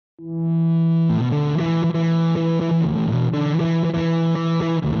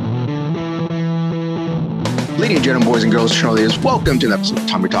Ladies and gentlemen, boys and girls, cheerleaders, welcome to the episode of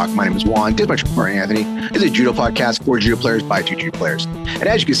Tatami Talk. My name is Juan. This is my partner Anthony. This is a Judo podcast for Judo players by two Judo players. And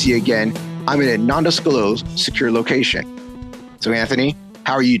as you can see again, I'm in a non-disclosed secure location. So Anthony,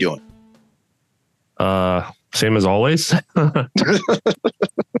 how are you doing? Same as always.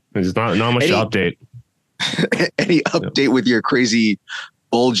 There's not much to update. Any update with your crazy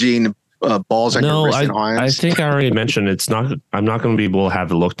bulging balls on your wrist and arms? I think I already mentioned I'm not going to be able to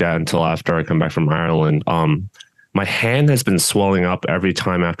have it looked at until after I come back from Ireland. My hand has been swelling up every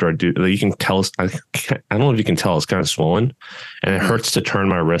time after I do. You can tell. I don't know if you can tell. It's kind of swollen, and it hurts to turn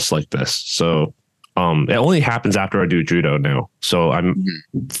my wrist like this. So it only happens after I do judo now. So I'm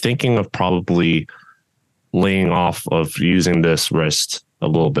thinking of probably laying off of using this wrist a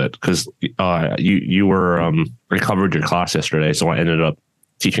little bit because you were recovered your class yesterday, so I ended up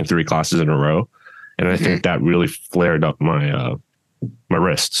teaching 3 classes in a row, and I think that really flared up my my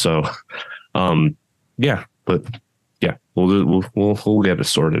wrist. So we'll get it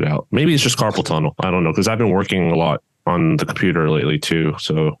sorted out. Maybe it's just carpal tunnel. I don't know, because I've been working a lot on the computer lately too,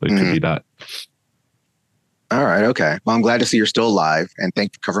 so it could be that. All right, okay. Well, I'm glad to see you're still alive, and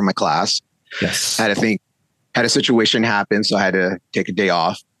thank you for covering my class. Yes, had a situation happen, so I had to take a day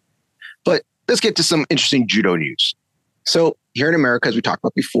off. But let's get to some interesting judo news. So here in America, as we talked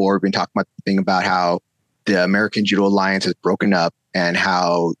about before, we've been talking about the thing about how the American Judo Alliance has broken up and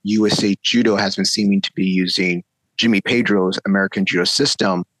how USA Judo has been seeming to be using Jimmy Pedro's American Judo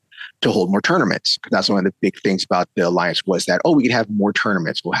system to hold more tournaments. Because that's one of the big things about the alliance was that, we could have more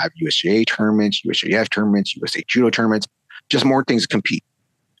tournaments. We'll have USJA tournaments, USJF tournaments, USA Judo tournaments, just more things to compete.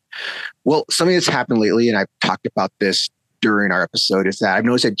 Well, something that's happened lately, and I've talked about this during our episode, is that I've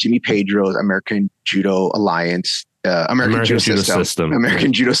noticed that Jimmy Pedro's American Judo Alliance, American Judo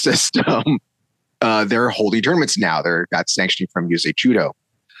System, they're holding tournaments now. They're got sanctioning from USA Judo.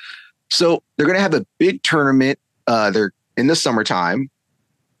 So they're going to have a big tournament. They're in the summertime.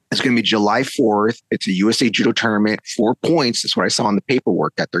 It's going to be July 4th. It's a USA Judo tournament, 4 points. That's what I saw in the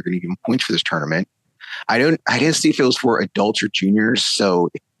paperwork, that they're going to give them points for this tournament. I didn't see if it was for adults or juniors. So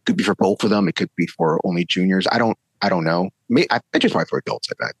it could be for both of them. It could be for only juniors. I don't know. I just want for adults.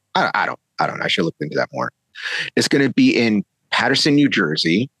 I bet. I don't know. I should look into that more. It's going to be in Paterson, New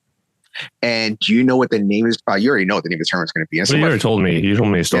Jersey. And do you know what the name is? You already know what the name of the tournament is going to be. You already told me. You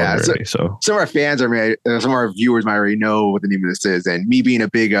told me a story already. So some of our fans some of our viewers might already know what the name of this is. And me being a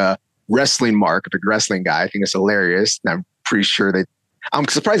big wrestling guy, I think it's hilarious. And I'm pretty sure that I'm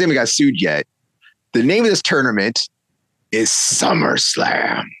surprised they haven't got sued yet. The name of this tournament is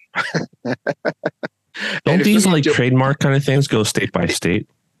SummerSlam. Don't these trademark kind of things go state by state?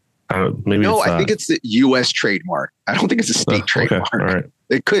 I think it's the U.S. trademark. I don't think it's a state trademark. Okay. All right.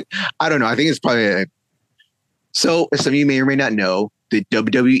 It could. I don't know. I think it's probably. So, as some of you may or may not know, the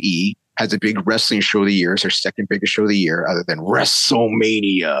WWE has a big wrestling show of the year. It's their second biggest show of the year, other than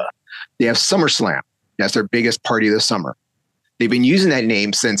WrestleMania. They have SummerSlam. That's their biggest party of the summer. They've been using that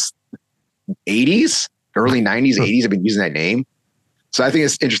name since 80s, early 90s, 80s. Have been using that name. So I think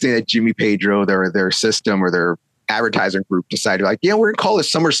it's interesting that Jimmy Pedro, their system or their advertising group, decided we're going to call it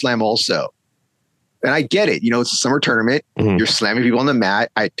SummerSlam also. And I get it. It's a summer tournament. You're slamming people on the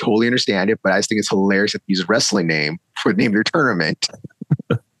mat. I totally understand it, but I just think it's hilarious that they use a wrestling name for the name of their tournament.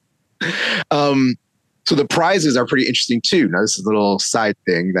 So the prizes are pretty interesting too. Now, this is a little side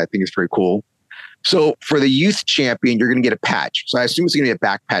thing that I think is pretty cool. So for the youth champion, you're going to get a patch. So I assume it's going to be a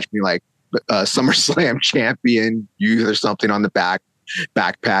back patch, be like SummerSlam champion youth or something on the back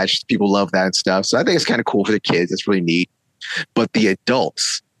patch. People love that and stuff. So I think it's kind of cool for the kids. It's really neat. But the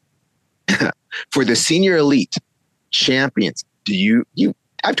adults, for the senior elite champions,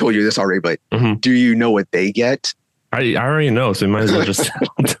 I've told you this already, but do you know what they get? I already know, so you might as well just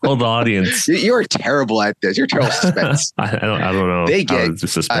tell the audience. You're terrible at this. You're terrible at suspense. I don't know. They get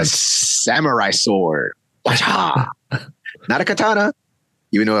a samurai sword. Not a katana,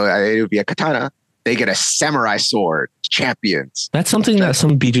 even though it would be a katana. They get a samurai sword. Champions. That's something that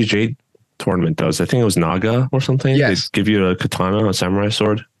some BJJ tournament does. I think it was Naga or something. Yes. They give you a katana, a samurai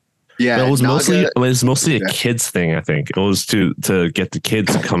sword. Yeah, but it was mostly a kids thing. I think it was to get the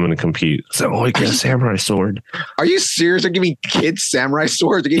kids to come in and compete. So, you get a samurai sword. Are you serious? They're giving kids samurai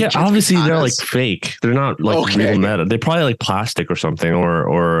swords? Obviously they're like fake. They're not like real metal. They're probably like plastic or something.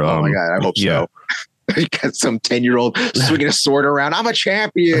 Or oh my god, I hope so. You got some 10-year-old swinging a sword around. I'm a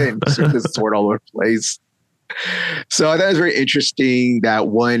champion. Swinging the sword all over the place. So I thought it was very interesting that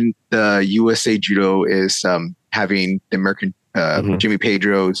the USA Judo is having the American Jimmy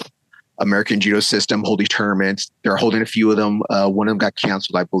Pedro's American Judo system holding tournaments. They're holding a few of them. One of them got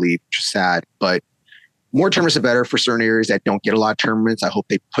canceled, I believe, which is sad. But more tournaments are better for certain areas that don't get a lot of tournaments. I hope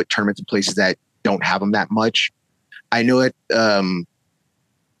they put tournaments in places that don't have them that much. I know it.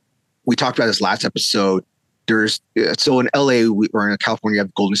 We talked about this last episode. So in LA or in California, you have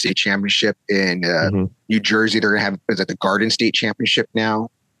the Golden State Championship. In New Jersey, they're going to have, is it the Garden State Championship now?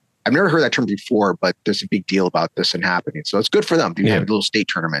 I've never heard that term before, but there's a big deal about this and happening. So it's good for them to have little state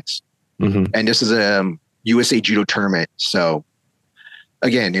tournaments. And this is a USA Judo tournament. So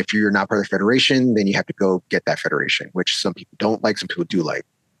again, if you're not part of the federation, then you have to go get that federation, which some people don't like, some people do like,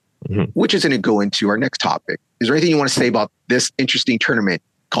 which is going to go into our next topic. Is there anything you want to say about this interesting tournament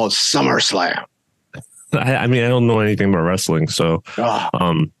called SummerSlam? I mean, I don't know anything about wrestling, so,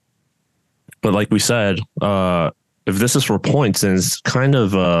 but like we said, if this is for points, then it's kind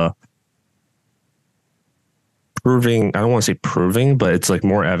of proving, I don't want to say proving, but it's like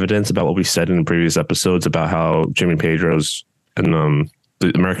more evidence about what we said in the previous episodes about how Jimmy Pedro's and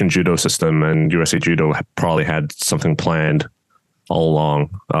the American Judo system and USA Judo probably had something planned all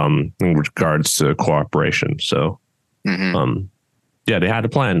along in regards to cooperation. So, yeah, they had a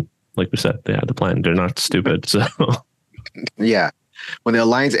plan. Like we said, they had a plan. They're not stupid. So, yeah, when the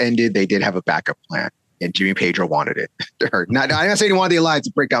alliance ended, they did have a backup plan, and Jimmy Pedro wanted it. I'm not saying he wanted the alliance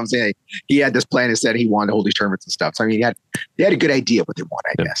to break up. I'm saying he had this plan and said he wanted to hold these tournaments and stuff. So I mean, they had a good idea of what they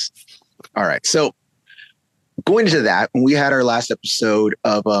wanted, I guess. All right, so going into that, when we had our last episode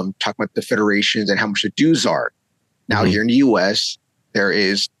of talking about the federations and how much the dues are. Now here in the U.S., there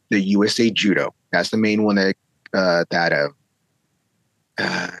is the USA Judo. That's the main one that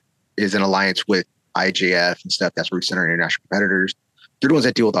is an alliance with IJF and stuff. That's where we send our international competitors. They're the ones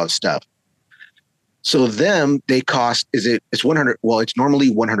that deal with all this stuff. So they cost, it's 100. Well, it's normally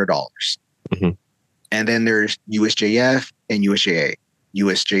 $100. And then there's USJF and USJA.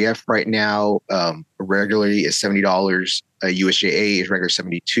 USJF right now regularly is $70. USJA is regular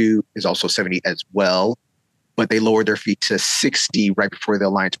 $72, is also $70 as well. But they lowered their fee to $60 right before the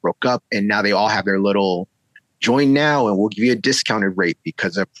alliance broke up. And now they all have their little join now and we'll give you a discounted rate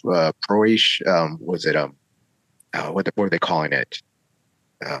because of pro-ish. What were they calling it?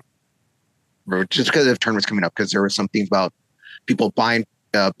 Just because of tournaments coming up, because there was something about people buying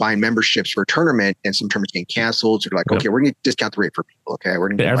memberships for a tournament and some tournaments getting canceled. So they're like, okay, we're going to discount the rate for people. Okay, we're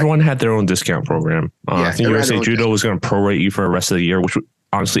going everyone had their own discount program. I think USA Judo was going to prorate you for the rest of the year, which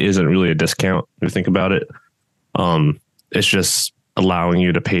honestly isn't really a discount if you think about it. It's just allowing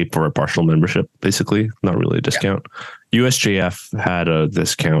you to pay for a partial membership, basically, not really a discount. USJF had a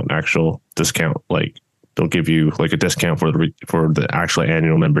actual discount, like they'll give you like a discount for the actual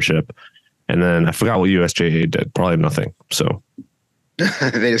annual membership. And then I forgot what USJA did, probably nothing. So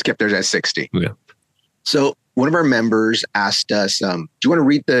they just kept theirs at 60. Yeah. So one of our members asked us, do you want to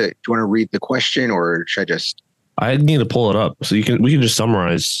read the question, or should I just? I need to pull it up so we can just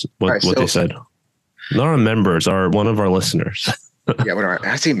summarize what they said. Not our members, one of our listeners. Yeah, whatever.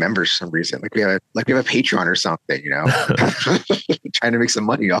 I say members for some reason. Like we have a Patreon or something, trying to make some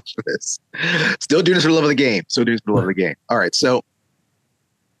money off of this. Still doing this for the love of the game. All right. So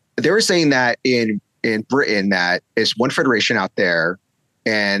they were saying that in Britain that it's one federation out there,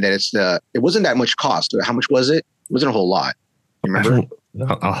 and that it wasn't that much cost. How much was it? It wasn't a whole lot. You remember?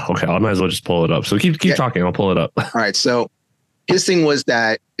 Okay, I might as well just pull it up. So keep talking. I'll pull it up. All right. So his thing was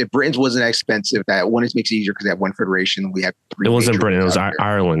that if Britain's wasn't that expensive, that one, it makes it easier because they have one federation. We have three. It wasn't Britain. It was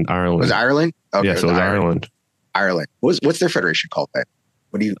Ireland. Was it Ireland? Okay, yes, it was Ireland. Ireland. What's their federation called then?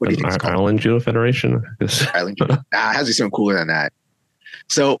 What do you think it's called? Ireland Judo Federation. Ireland Judo. It has to be something cooler than that.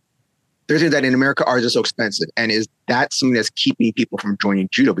 So they're saying that in America, ours is so expensive. And is that something that's keeping people from joining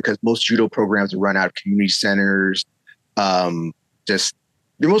judo? Because most judo programs are run out of community centers. They're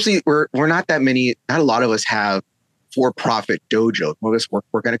mostly, we're not that many, not a lot of us have for-profit dojos. Most of us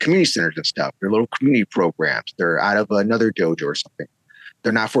work at a community centers and stuff. They're little community programs. They're out of another dojo or something.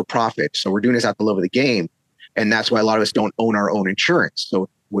 They're not for-profit. So we're doing this at the love of the game. And that's why a lot of us don't own our own insurance. So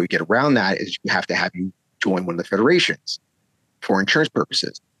what we get around that is you have to have you join one of the federations for insurance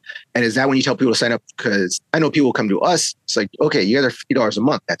purposes. And is that when you tell people to sign up? Because I know people come to us. It's like, okay, you got $50 a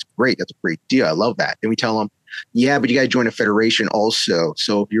month. That's great. That's a great deal. I love that. Then we tell them, yeah, but you got to join a federation also.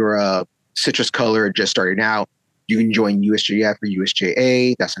 So if you're a citrus color just starting out, you can join USJF or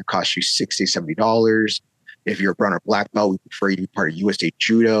USJA. That's going to cost you $60, $70. If you're a brown or black belt, we prefer you to be part of USA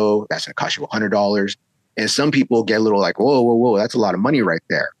Judo. That's going to cost you $100. And some people get a little like, whoa, that's a lot of money right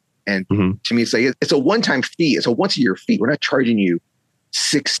there. And to me, it's like, it's a one-time fee. It's a once-a-year fee. We're not charging you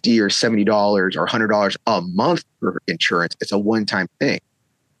 $60 or $70 or $100 a month for insurance. It's a one-time thing.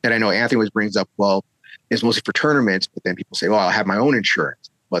 And I know Anthony always brings up, well, it's mostly for tournaments, but then people say, well, I'll have my own insurance.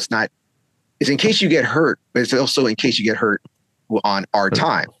 Well, it's not. It's in case you get hurt, but it's also in case you get hurt on our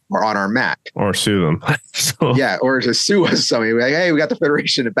time or on our mat. Or sue them. Or to sue us. Somebody like, hey, we got the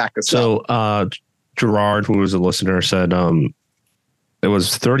federation to back us up. So Gerard, who was a listener, said it was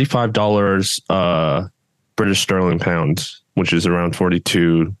 $35 British sterling pounds, which is around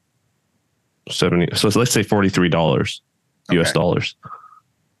 42.70. So let's say $43 US dollars.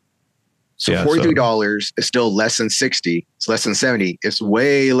 So yeah, $43 is still less than 60. It's less than 70. It's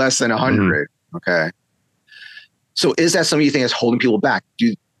way less than 100. Mm-hmm. Okay. So is that something you think is holding people back?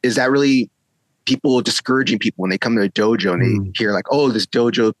 Is that really people discouraging people when they come to a dojo and they hear like, oh, this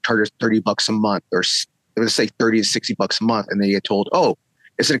dojo charges $30 a month, or let's say 30 to 60 bucks a month, and they get told, oh,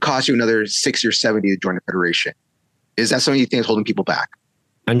 it's going to cost you another 60 or 70 to join the federation. Is that something you think is holding people back?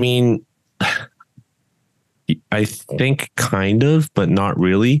 I mean, I think kind of, but not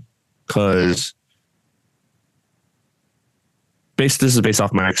really, because this is based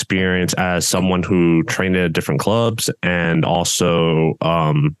off my experience as someone who trained at different clubs, and also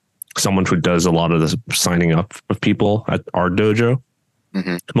someone who does a lot of the signing up of people at our dojo.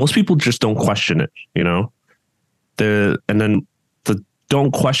 Mm-hmm. Most people just don't question it, you know. And then the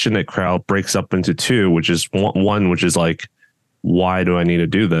don't question it crowd breaks up into two, which is one, which is like, why do I need to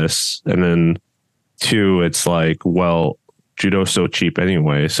do this? And then two, it's like, well, judo's so cheap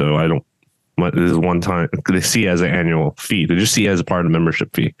anyway, so I don't. This is one time they see it as an annual fee. They just see it as a part of the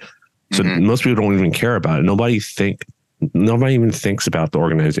membership fee. So most people don't even care about it. Nobody even thinks about the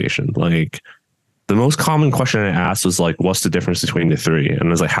organization. Like, the most common question I asked was like, what's the difference between the three? And I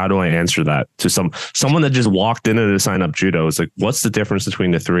was like, how do I answer that to someone that just walked in to sign up judo? It's like, what's the difference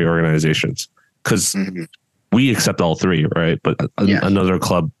between the three organizations? Because we accept all three, right? But another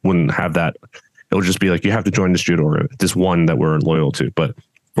club wouldn't have that. It would just be like, you have to join this judo, this one that we're loyal to. But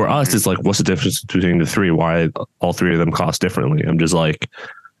for us, it's like, what's the difference between the three? Why all three of them cost differently? I'm just like,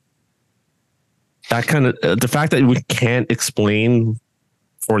 that kind of the fact that we can't explain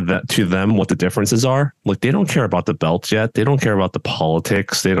to them what the differences are. Like, they don't care about the belts yet. They don't care about the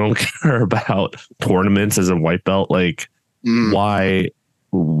politics. They don't care about tournaments as a white belt. Like, why?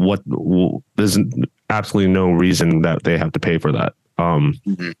 What? There's absolutely no reason that they have to pay for that.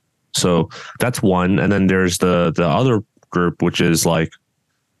 So that's one. And then there's the other group, which is like,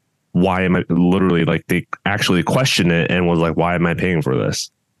 why am I literally, like, they actually question it and was like, why am I paying for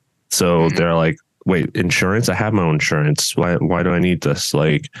this? So they're like, wait, insurance? I have my own insurance. Why do I need this?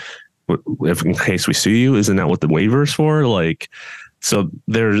 Like, if in case we sue you, isn't that what the waiver is for? Like, so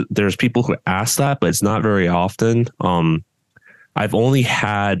there's people who ask that, but it's not very often. I've only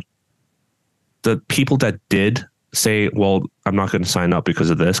had the people that did say, well, I'm not going to sign up because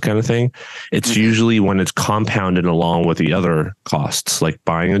of this kind of thing. It's usually when it's compounded along with the other costs, like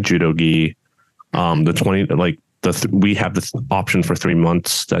buying a judo gi, the 20, like we have the option for 3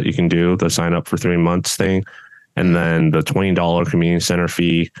 months that you can do the sign up for 3 months thing. And then the $20 community center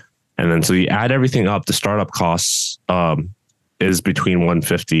fee. And then, so you add everything up, the startup costs, is between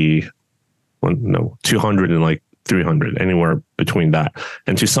 200 and like 300, anywhere between that.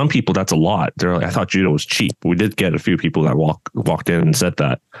 And to some people, that's a lot. They're like, I thought judo was cheap. We did get a few people that walked in and said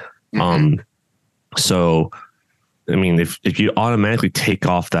that. So, I mean, if you automatically take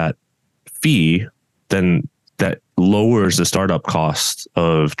off that fee, then that lowers the startup cost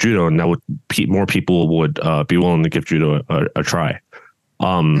of judo, and that would more people would be willing to give judo a try.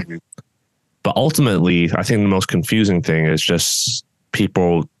 But ultimately, I think the most confusing thing is just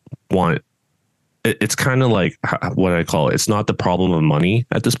people want. It's kind of like what I call it. It's not the problem of money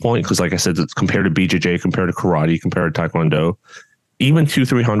at this point, because, like I said, it's compared to BJJ, compared to karate, compared to taekwondo, even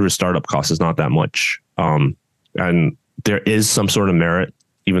 200-300 startup cost is not that much. And there is some sort of merit,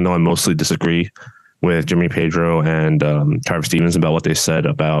 even though I mostly disagree with Jimmy Pedro and Trevor Stevens about what they said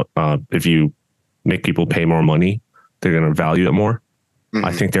about if you make people pay more money, they're going to value it more.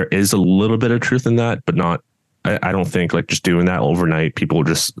 I think there is a little bit of truth in that, but not. I don't think like just doing that overnight, people will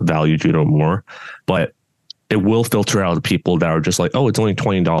just value judo more. But it will filter out the people that are just like, oh, it's only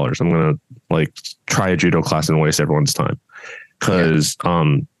 $20. I'm going to like try a judo class and waste everyone's time. Because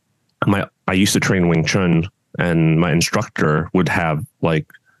I used to train Wing Chun, and my instructor would have like,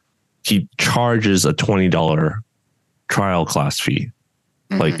 he charges a $20 trial class fee.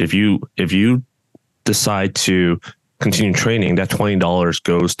 Like if you decide to continue training, that $20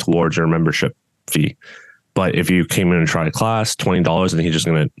 goes towards your membership fee. But if you came in and tried a class, $20, and he's just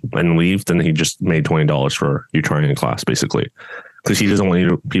going to and leave, then he just made $20 for you trying a class, basically, because he doesn't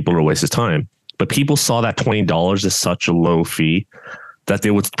want people to waste his time. But people saw that $20 as such a low fee that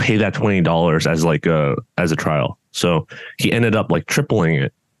they would pay that $20 as like as a trial. So he ended up like tripling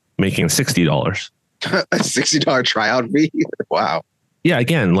it, making $60. A $60 tryout fee? Wow. Yeah,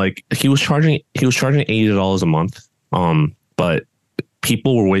 again, like he was charging $80 a month. But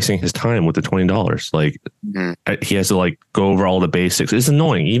people were wasting his time with the $20. Like he has to like go over all the basics. It's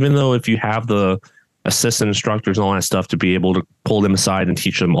annoying, even though if you have the assistant instructors and all that stuff to be able to pull them aside and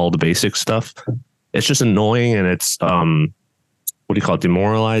teach them all the basic stuff. It's just annoying, and it's what do you call it?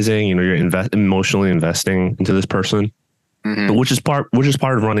 Demoralizing. You know, you're emotionally investing into this person, but which is part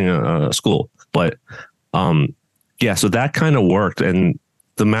of running a school. But yeah, so that kind of worked, and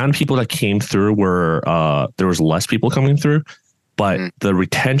the amount of people that came through were there was less people coming through, but the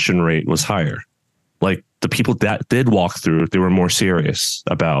retention rate was higher. Like the people that did walk through, they were more serious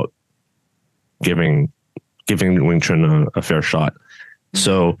about giving Wing Chun a fair shot.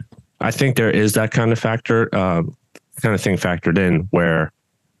 So I think there is that kind of factor, kind of thing factored in, where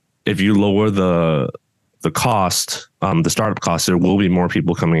if you lower the cost, the startup cost, there will be more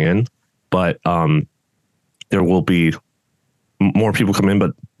people coming in, but there will be more people come in,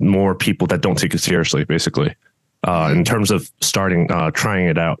 but more people that don't take it seriously, basically, in terms of starting, trying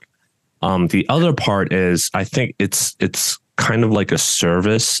it out. The other part is, I think it's kind of like a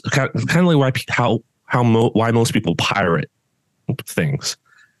service, kind of like why most people pirate things.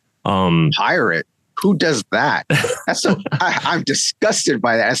 Pirate? Who does that? That's so. I'm disgusted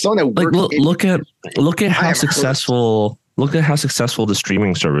by that. As someone that look at how successful the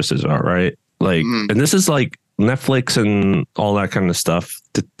streaming services are, right? Like, and this is like Netflix and all that kind of stuff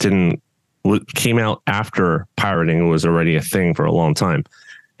that came out after pirating was already a thing for a long time,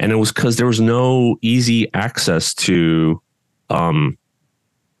 and it was because there was no easy access to content.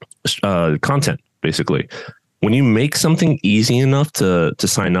 Basically, when you make something easy enough to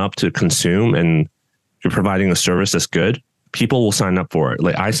sign up to consume, and you're providing a service that's good, people will sign up for it.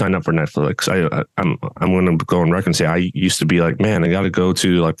 Like I signed up for Netflix. I'm going to go on record and say I used to be like, man, I got to go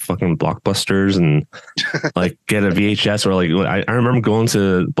to like fucking Blockbusters and like get a VHS, or like I remember going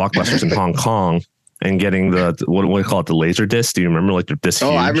to Blockbusters in Hong Kong and getting the what do you call it, the laser disc? Do you remember like the disc?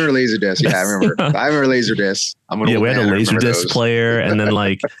 Oh, I remember laser disc. Yeah, I remember. I remember laser disc. We had a laser disc player, and then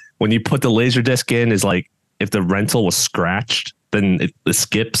like when you put the laser disc in, is like if the rental was scratched, then it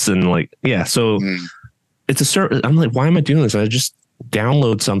skips, and like so. It's a certain. I'm like, why am I doing this? I just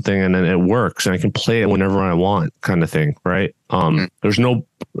download something and then it works, and I can play it whenever I want, kind of thing, right? There's no.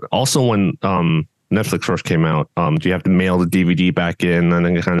 Also, when Netflix first came out, you have to mail the DVD back in and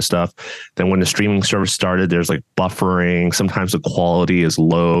that kind of stuff. Then when the streaming service started, there's like buffering. Sometimes the quality is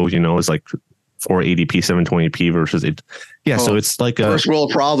low. You know, it's like 480p, 720p versus it. Yeah, so it's like first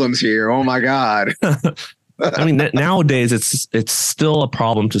world problems here. Oh my god. I mean, nowadays it's still a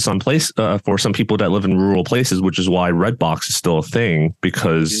problem to some place for some people that live in rural places, which is why Redbox is still a thing,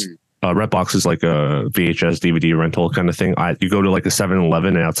 because Redbox is like a VHS DVD rental kind of thing. You go to like a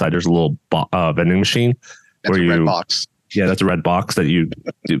 7-Eleven, and outside there's a little vending machine. That's a Redbox. Yeah, that's a Redbox that you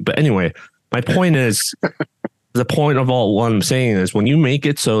do. But anyway, my point is, the point of all what I'm saying is, when you make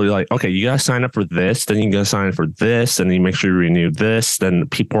it so you're like, okay, you got to sign up for this, then you got to sign up for this, and you make sure you renew this, then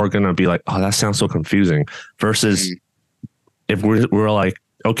people are going to be like, oh, that sounds so confusing. Versus if we're like,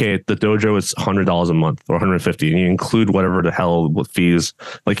 okay, the dojo is $100 a month or $150, and you include whatever the hell with fees,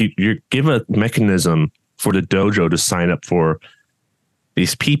 like you give a mechanism for the dojo to sign up for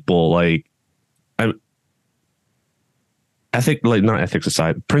these people. Like, I think, like, not ethics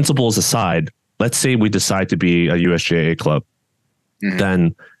aside, principles aside, let's say we decide to be a USJA club,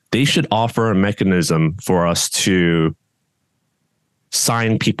 then they should offer a mechanism for us to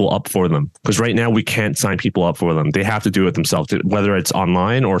sign people up for them. Because right now we can't sign people up for them. They have to do it themselves, whether it's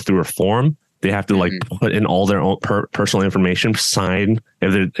online or through a form. They have to like put in all their own personal information, sign.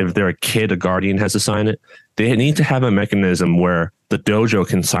 If they're a kid, a guardian has to sign it. They need to have a mechanism where the dojo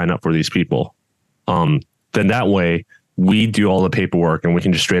can sign up for these people. Then that way, we do all the paperwork, and we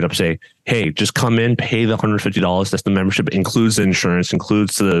can just straight up say, hey, just come in, pay the $150. That's the membership. It includes the insurance,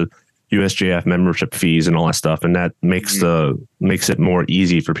 includes the USJF membership fees and all that stuff. And that makes it more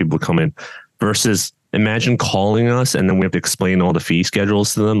easy for people to come in, versus imagine calling us and then we have to explain all the fee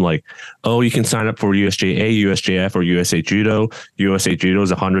schedules to them. Like, oh, you can sign up for USJA, USJF, or USA Judo. USA Judo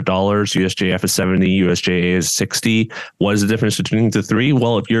is $100. USJF is $70. USJA is $60. What is the difference between the three?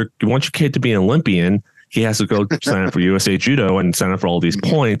 Well, if you want your kid to be an Olympian, he has to go sign up for USA Judo and sign up for all these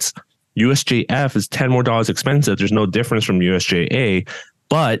points. USJF is $10 more expensive. There's no difference from USJA,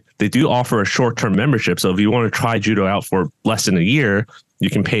 but they do offer a short-term membership. So if you want to try judo out for less than a year, you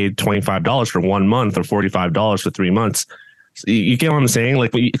can pay $25 for 1 month or $45 for 3 months. So you get what I'm saying?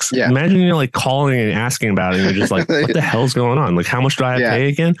 Like, imagine you're like calling and asking about it, and you're just like, what the hell's going on? Like, how much do I have to pay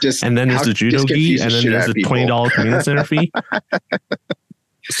again? And then there's the judo gi, and then there's the $20 community center fee.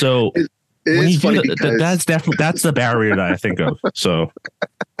 So when you do that's the barrier that I think of. So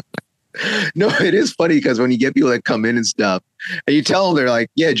no, it is funny because when you get people that come in and stuff, and you tell them they're like,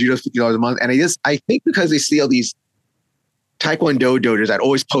 yeah, judo's $50 a month, and I think because they see all these Taekwondo dojos that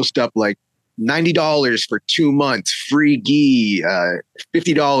always post up like $90 for 2 months, free gi,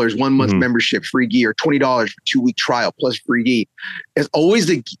 $50 1 month membership, free gi, or $20 for 2-week trial plus free gi. It's always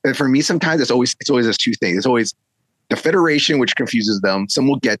for me, sometimes it's always those two things. It's always the federation, which confuses them. Some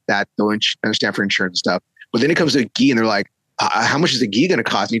will get that. They'll understand for insurance and stuff. But then it comes to gi and they're like, how much is the gi going to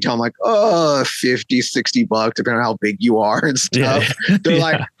cost? And you tell them like, $50, $60, depending on how big you are and stuff. Yeah. They're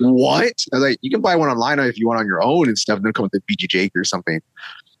like, what? I was like, you can buy one online if you want on your own and stuff. And then come with the BJJ or something.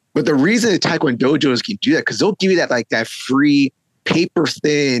 But the reason the Taekwondo dojos can do that, because they'll give you that free paper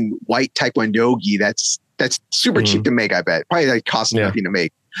thin white Taekwondo gi that's super cheap to make, I bet. Probably costs nothing to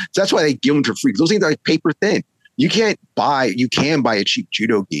make. So that's why they give them for free. Those things are like paper thin. You can buy a cheap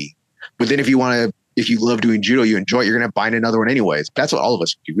judo gi. But then if you love doing judo, you enjoy it, you're going to find another one anyways. That's what all of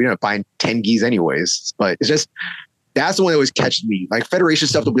us do. We don't find 10 gis anyways. But it's just, that's the one that always catches me. Like federation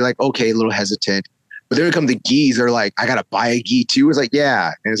stuff will be like, okay, a little hesitant. But then when it comes to gis, they're like, I got to buy a gi too. It's like,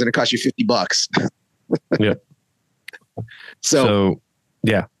 yeah. And it's going to cost you $50. Yeah. So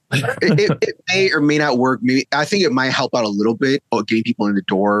yeah. it may or may not work. Maybe I think it might help out a little bit getting people in the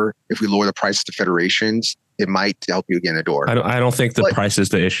door. If we lower the price to federations, it might help you get in the door. I don't think the price is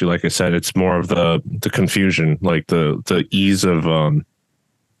the issue. Like I said, it's more of the confusion, like the ease of,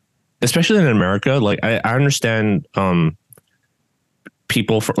 especially in America. Like I understand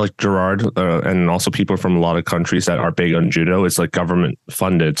people like Gerard and also people from a lot of countries that are big on judo. It's like government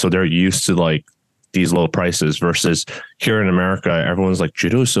funded, so they're used to like these low prices. Versus here in America, everyone's like,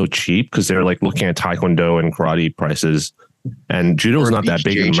 judo is so cheap because they're like looking at taekwondo and karate prices, and judo is not that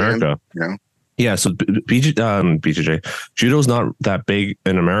big in America. Yeah, so BJJ, judo's not that big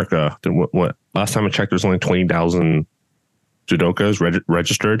in America. What last time I checked, there's only 20,000 judokas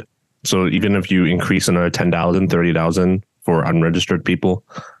registered. So even if you increase another 10,000, 30,000 for unregistered people,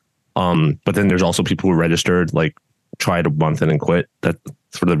 but then there's also people who registered, like tried a month and then quit. That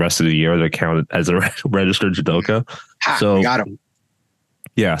for the rest of the year, they're counted as a registered judoka. So got him.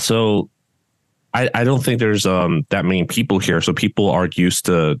 Yeah, so I don't think there's that many people here. So people are used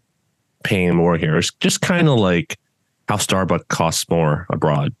to paying more here. It's just kind of like how Starbucks costs more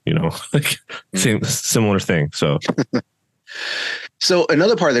abroad, like similar thing. So so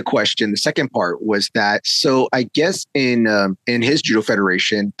another part of the question, the second part was that, so I guess in his judo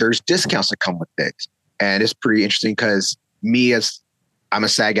federation, there's discounts that come with it. And it's pretty interesting because I'm a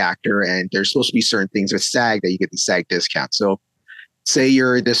SAG actor, and there's supposed to be certain things with SAG that you get the SAG discount. So say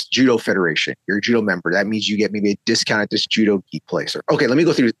you're this judo federation, you're a judo member. That means you get maybe a discount at this judo gi place. Okay, let me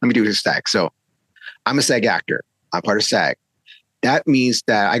do this SAG. So I'm a SAG actor. I'm part of SAG. That means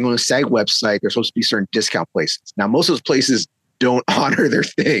that I go on the SAG website. There's supposed to be certain discount places. Now, most of those places don't honor their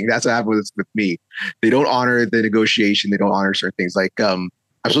thing. That's what happened with me. They don't honor the negotiation. They don't honor certain things. Like I'm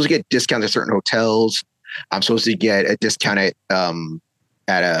supposed to get discounts at certain hotels. I'm supposed to get a discount at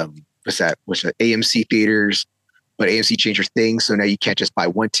AMC theaters. But AMC changed their thing. So now you can't just buy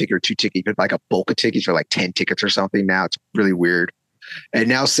one ticket or 2 tickets. You could buy like a bulk of tickets for like 10 tickets or something now. It's really weird. And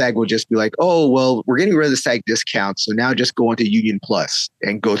now SAG will just be like, oh, well, we're getting rid of the SAG discount. So now just go onto Union Plus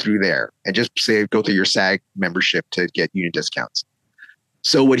and go through there and just go through your SAG membership to get union discounts.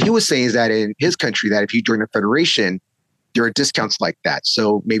 So what he was saying is that in his country, that if you join a federation, there are discounts like that.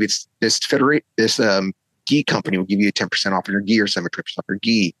 So maybe it's this gi company will give you a 10% off your gi or 7% off your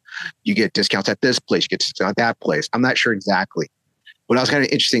gi. You get discounts at this place, you get discounts at that place. I'm not sure exactly. What else kind of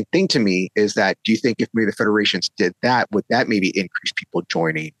interesting thing to me is that, do you think if maybe the federations did that, would that maybe increase people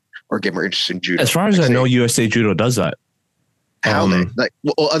joining or get more interested in judo? As far as I know, USA Judo does that. How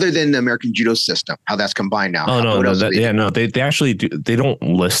other than the American judo system, how that's combined now? They actually do. They don't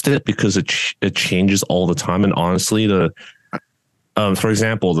list it because it changes all the time. And honestly, for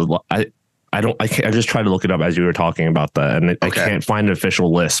example, I just tried to look it up as you were talking about that, and I can't find an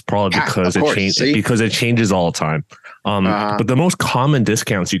official list, probably because it changes all the time. But the most common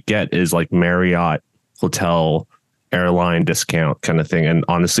discounts you get is like Marriott, hotel, airline discount kind of thing. And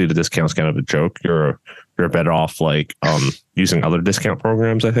honestly, the discount's kind of a joke. You're better off like using other discount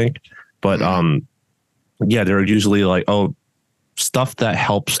programs, I think. But they're usually like, stuff that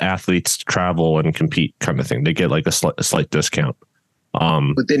helps athletes travel and compete kind of thing. They get like a slight discount.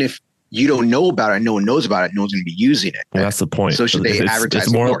 But then if you don't know about it, no one knows about it, no one's going to be using it. Well, that's the point. So should they advertise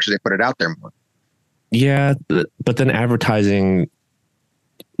it more? Should they put it out there more? Yeah, but then advertising,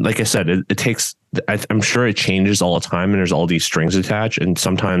 like I said, it takes, I'm sure it changes all the time and there's all these strings attached, and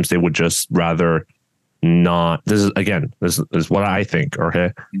sometimes they would just rather not. This is what I think.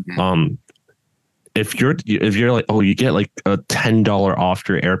 Okay. Mm-hmm. If you're like, you get like a $10 off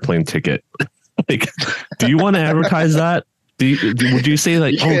your airplane ticket, like, do you want to advertise that? Would you say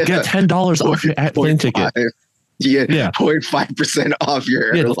like, get $10 off your plane ticket? You get 0.5% off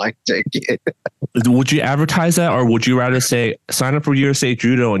your airline ticket. Would you advertise that, or would you rather say sign up for USA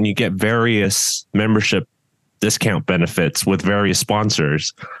Judo and you get various membership discount benefits with various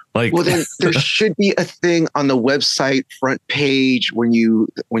sponsors? Like, well, then there should be a thing on the website front page when you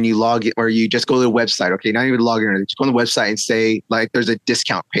log in, or you just go to the website. Okay, not even log in. Just go on the website and say like there's a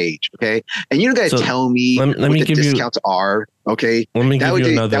discount page. Okay, and you don't got to tell me what the discounts are. Okay, let me give you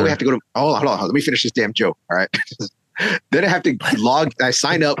another. That way I have to go to. Oh, hold on. Let me finish this damn joke. All right. Then I have to I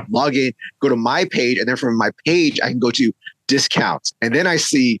sign up, log in, go to my page, and then from my page I can go to discounts, and then I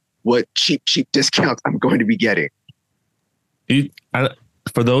see what cheap discounts I'm going to be getting.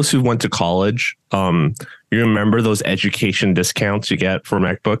 For those who went to college, you remember those education discounts you get for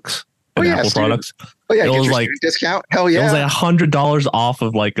MacBooks and Apple products? Oh yeah, it was like discount. Hell yeah, it was like $100 off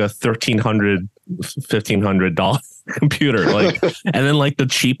of like a $1,300, $1,500 computer. Like, and then like the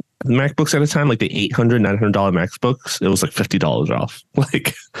cheap MacBooks at the time, like the $800, $900 MacBooks, it was like $50 off.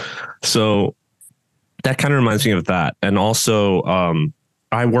 Like, so that kind of reminds me of that. And also,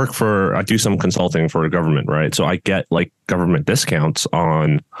 I do some consulting for the government, right? So I get like government discounts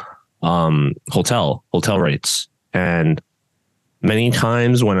on hotel rates. And many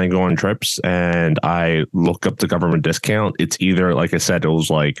times when I go on trips and I look up the government discount, it's either, like I said, it was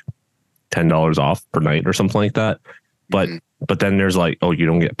like $10 off per night or something like that. But then there's like, oh, you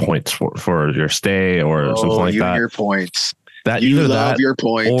don't get points for your stay or something like that. Your points. That you either love that your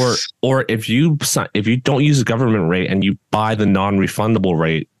points, or if you don't use the government rate and you buy the non-refundable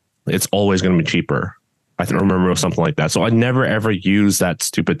rate, it's always going to be cheaper. I remember it was something like that. So I never ever use that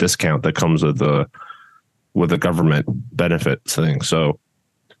stupid discount that comes with the government benefit thing. So,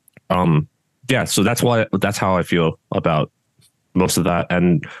 so that's how I feel about most of that.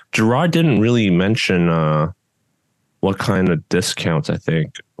 And Gerard didn't really mention what kind of discounts I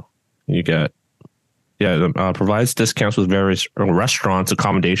think you get. Yeah, provides discounts with various restaurants,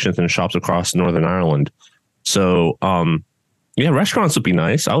 accommodations, and shops across Northern Ireland. So, restaurants would be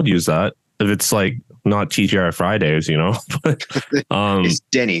nice. I would use that if it's like not TGI Fridays, But, it's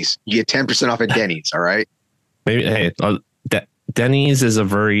Denny's. You get 10% off at Denny's. All right. Maybe. Hey, Denny's is a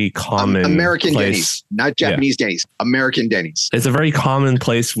very common American place. Denny's, not Japanese Denny's. American Denny's. It's a very common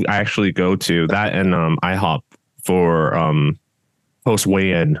place I actually go to. That and IHOP for post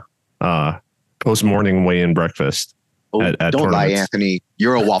weigh-in. Post-morning weigh-in breakfast. At don't lie, Anthony.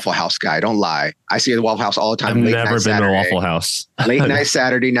 You're a Waffle House guy. Don't lie. I see the Waffle House all the time. I've never been to a Waffle House. Late night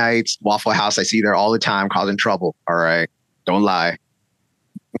Saturday nights, Waffle House. I see you there all the time, causing trouble. All right. Don't lie.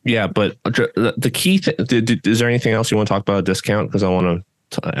 Yeah, but the key thing, is there anything else you want to talk about a discount? Because I want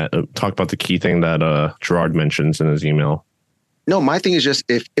to talk about the key thing that Gerard mentions in his email. No, my thing is just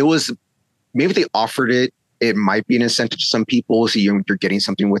if it was, maybe they offered it, it might be an incentive to some people. So you're getting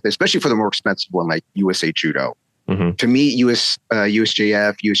something with it, especially for the more expensive one, like USA Judo. Mm-hmm. To me,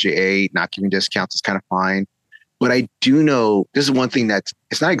 USJF, USJA, not giving discounts is kind of fine. But I do know this is one thing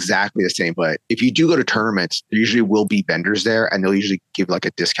it's not exactly the same, but if you do go to tournaments, there usually will be vendors there and they'll usually give like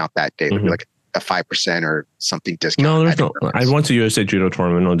a discount that day. It'll be like a 5% or something discount. No, there's no. I went to USA Judo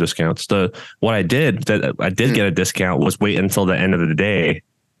tournament, no discounts. What I did get a discount was wait until the end of the day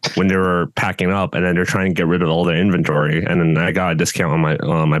when they were packing up, and then they're trying to get rid of all their inventory, and then I got a discount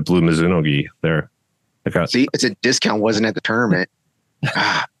on my blue Mizuno gi there. See, it's a discount, wasn't at the tournament. This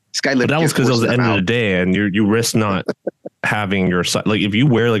guy lived. But that was because it was the end of the day, and you risk not having your size. Like if you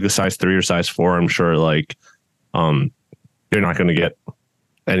wear like a size 3 or size 4, I'm sure like you're not going to get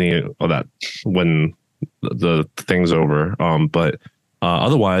any of that when the thing's over. But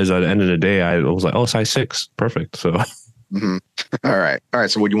otherwise, at the end of the day, I was like, oh, size 6, perfect. So. Mm-hmm. All right.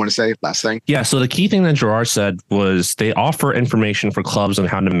 So what do you want to say? Last thing? Yeah. So the key thing that Gerard said was they offer information for clubs on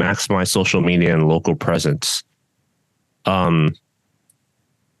how to maximize social media and local presence.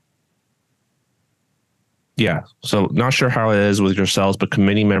 Yeah. So not sure how it is with yourselves, but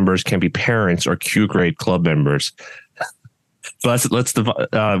committee members can be parents or Q grade club members. So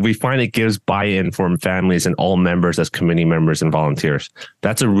we find it gives buy-in from families and all members as committee members and volunteers.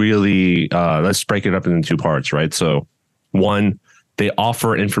 That's a really, let's break it up into 2 parts, right? So 1, they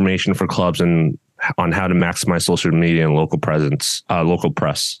offer information for clubs and on how to maximize social media and local presence, local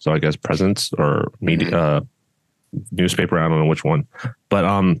press. So I guess presence or media, newspaper. I don't know which one, but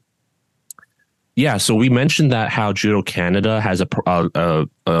so we mentioned that how Judo Canada has a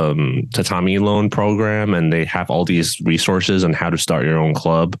Tatami loan program, and they have all these resources on how to start your own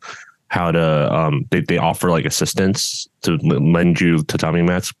club, how to they offer like assistance to lend you tatami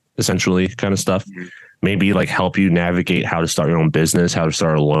mats, essentially, kind of stuff. Maybe like help you navigate how to start your own business, how to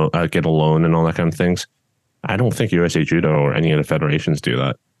start a loan, get a loan, and all that kind of things. I don't think USA Judo or any of the federations do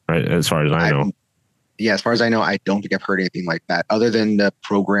that, right? As far as I know. Yeah, as far as I know, I don't think I've heard anything like that other than the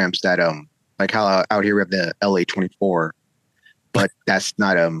programs that like how out here we have the LA 24, but that's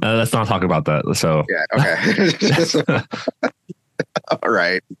not let's not talk about that. So yeah, okay. All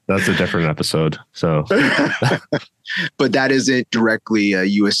right. That's a different episode. So but that isn't directly a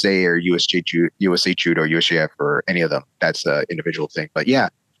USA or USA Judo or USAF or any of them. That's an individual thing. But yeah,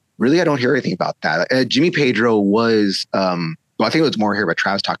 really, I don't hear anything about that. Jimmy Pedro was, well, I think it was more here, but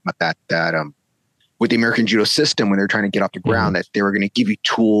Travis talked about that with the American Judo system, when they're trying to get off the ground, that they were going to give you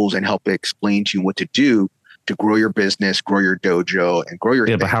tools and help explain to you what to do to grow your business, grow your dojo, and grow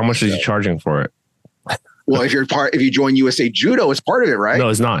your but how much is he charging for it? Well, if you join USA Judo, it's part of it, right? No,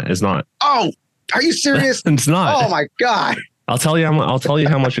 it's not. It's not. Oh, are you serious? It's not. Oh my God. I'll tell you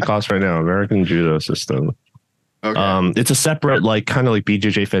how much it costs right now. American Judo system. Okay. It's a separate, like, kind of like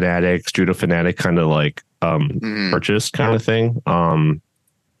BJJ Fanatics, Judo Fanatic kind of like purchase kind of thing.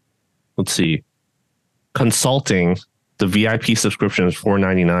 Let's see. Consulting, the VIP subscription is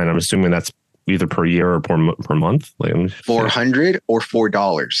 $4.99. I'm assuming that's either per year or per month. Like, $400 or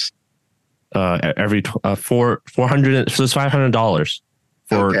 $4. Every 400, so it's $500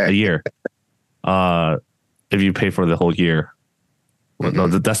 for a year. If you pay for the whole year. No,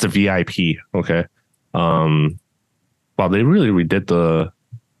 that's the VIP. Okay. Wow, they really redid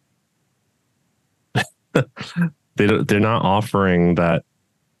they're not offering that.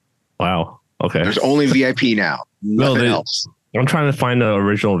 Wow. Okay. There's only VIP now. Nothing else. I'm trying to find the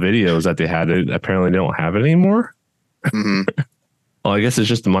original videos that they had. Apparently they don't have it anymore. Well, I guess it's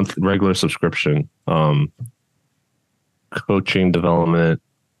just a regular subscription. Coaching, development,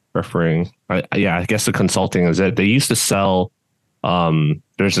 refereeing. I guess the consulting is it. They used to sell,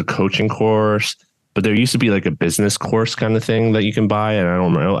 there's a coaching course, but there used to be like a business course kind of thing that you can buy. And I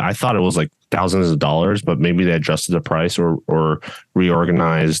don't know. I thought it was like thousands of dollars, but maybe they adjusted the price or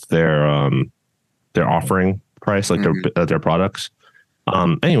reorganized their offering price, like their products.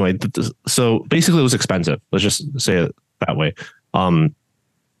 Anyway, so basically it was expensive. Let's just say it that way.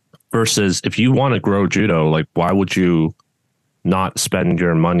 Versus if you want to grow judo, like, why would you not spend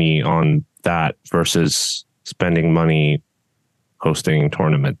your money on that versus spending money hosting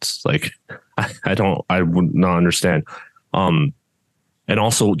tournaments? Like, I would not understand. And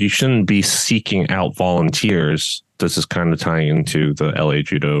also, you shouldn't be seeking out volunteers. This is kind of tying into the LA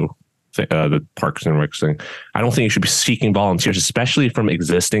Judo, the Parks and Rec thing. I don't think you should be seeking volunteers, especially from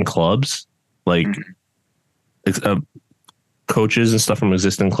existing clubs, like coaches and stuff from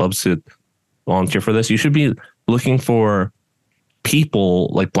existing clubs to volunteer for this. You should be looking for people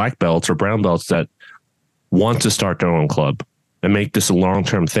like black belts or brown belts that want to start their own club and make this a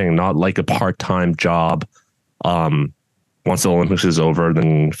long-term thing, not like a part-time job. Once the Olympics is over,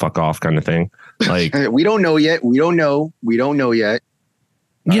 then fuck off kind of thing. Like, we don't know yet. We don't know yet.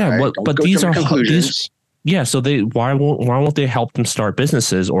 Yeah, right. But these are these. Yeah, so why won't they help them start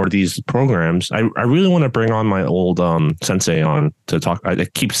businesses or these programs? I really want to bring on my old sensei on to talk. I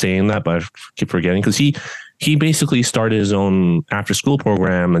keep saying that, but I keep forgetting, because he basically started his own after school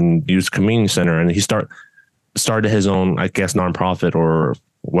program and used community center, and he started his own, I guess, nonprofit or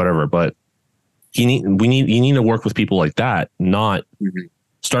whatever. But you need to work with people like that, not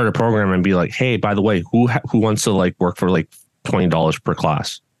start a program and be like, hey, by the way, who wants to like work for like $20 per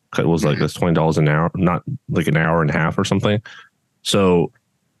class? It was like that's $20 an hour, not like an hour and a half or something. So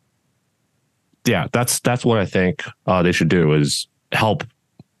yeah, that's what I think they should do, is help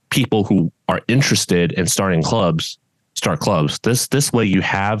people who are interested in starting clubs start clubs. This way you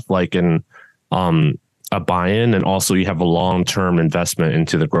have like a buy-in, and also you have a long-term investment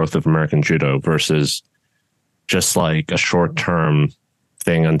into the growth of American Judo versus just like a short-term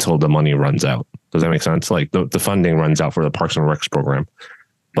thing until the money runs out. Does that make sense? Like the funding runs out for the Parks and Recs program.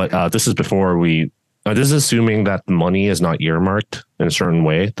 But this is before this is assuming that the money is not earmarked in a certain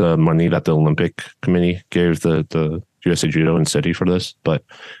way, the money that the Olympic Committee gave the USA Judo and City for this. But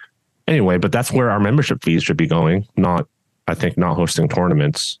anyway, that's where our membership fees should be going, not hosting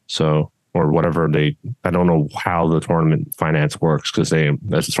tournaments. So, or whatever I don't know how the tournament finance works, because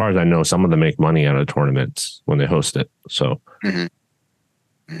as far as I know, some of them make money out of tournaments when they host it. So,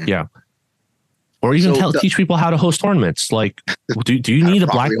 yeah. Or even teach people how to host tournaments. Like, do you need a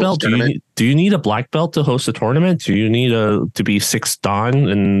black belt? Do you need a black belt to host a tournament? Do you need to be 6th Dan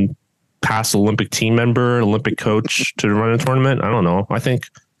and past Olympic team member, Olympic coach to run a tournament? I don't know. I think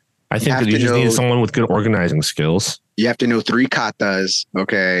that you just need someone with good organizing skills. You have to know 3 katas.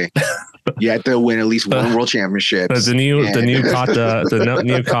 Okay. You have to win at least one world championship. The new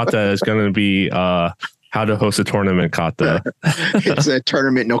kata is going to be how to host a tournament kata. It's a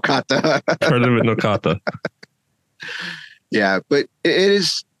tournament no kata. Tournament no kata. Yeah, but it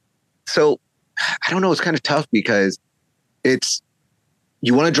is. So I don't know. It's kind of tough because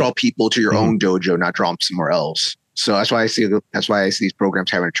you want to draw people to your own dojo, not draw them somewhere else. So that's why I see these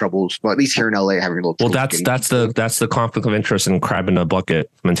programs having troubles. Well, at least here in LA, having a little. Well, that's the conflict of interest and crab in a bucket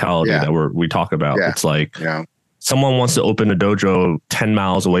mentality that we talk about. Yeah. It's like someone wants to open a dojo 10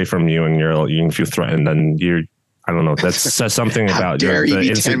 miles away from you, and you feel threatened, and I don't know. That says something about dare you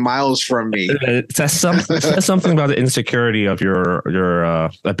be 10 miles from me. It says something about the insecurity of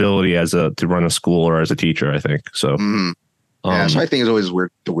your ability to run a school or as a teacher, I think. So, so I think it's always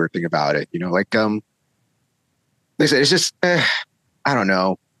the weird thing about it, like I said, it's just, I don't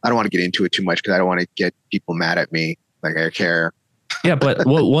know. I don't want to get into it too much because I don't want to get people mad at me. Like I care. Yeah, but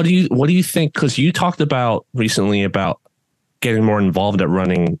what do you think? Because you talked about recently about getting more involved at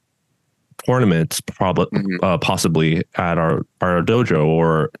running tournaments, possibly at our dojo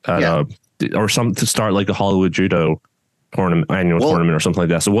or or some to start like a Hollywood Judo annual tournament or something like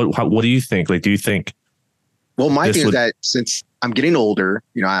that. So what do you think? Like, do you think? Well, my thing is that since I'm getting older,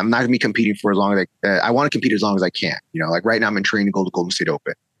 I'm not going to be competing for as long as I want to compete as long as I can. Like right now I'm in training to go to Golden State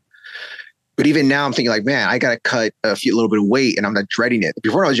Open. But even now I'm thinking like, man, I got to cut a little bit of weight and I'm not dreading it.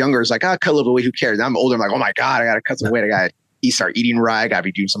 Before I was younger, it's like, cut a little bit of weight. Who cares? Now I'm older. I'm like, oh my God, I got to cut some weight. I got to start eating right. I got to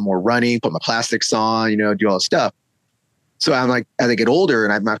be doing some more running, put my plastics on, do all this stuff. So I'm like, as I get older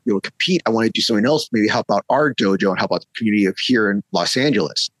and I'm not be able to compete, I want to do something else, maybe help out our dojo and help out the community of here in Los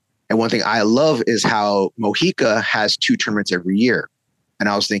Angeles. And one thing I love is how Mojica has 2 tournaments every year. And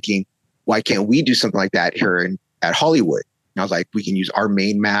I was thinking, why can't we do something like that here at Hollywood? And I was like, we can use our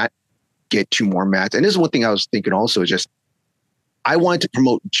main mat, get 2 more mats. And this is one thing I was thinking also is just, I wanted to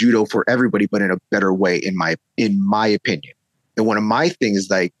promote judo for everybody, but in a better way, in my opinion. And one of my things,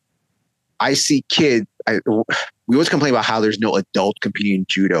 like, I see kids, we always complain about how there's no adult competing in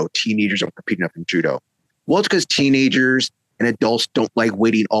judo. Teenagers don't compete enough in judo. Well, it's because teenagers and adults don't like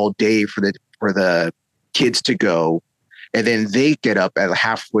waiting all day for the kids to go. And then they get up at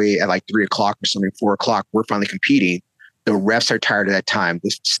halfway at like 3 o'clock or something, 4 o'clock. We're finally competing. The refs are tired at that time.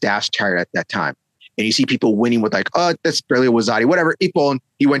 The staff's tired at that time. And you see people winning with like, oh, that's barely a Wazadi, whatever. Ippon,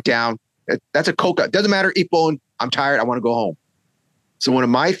 he went down. That's a Coca. Doesn't matter. Ippon, I'm tired. I want to go home. So one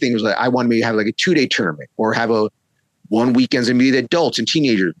of my things was that I wanted to have like a 2-day tournament or have one weekend's going to be the adults and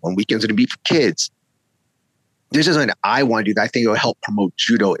teenagers. One weekend's going to be for kids. This is something I want to do that I think it will help promote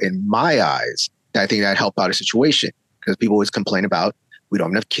judo in my eyes. I think that'd help out a situation because people always complain about we don't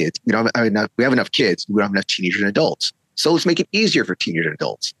have enough kids. We have enough kids. We don't have enough teenagers and adults. So let's make it easier for teenagers and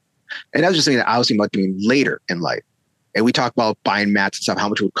adults. And that was just something that I was thinking about doing later in life. And we talk about buying mats and stuff, how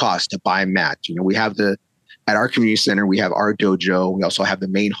much it would cost to buy mats. We have at our community center, we have our dojo. We also have the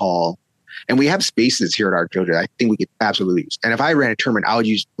main hall. And we have spaces here at our dojo that I think we could absolutely use. And if I ran a tournament, I would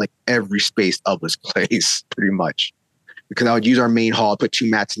use like every space of this place pretty much. Because I would use our main hall, put 2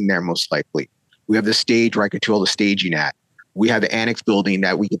 mats in there most likely. We have the stage where I could do all the staging at. We have the annex building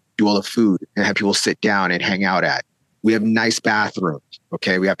that we could do all the food and have people sit down and hang out at. We have nice bathrooms.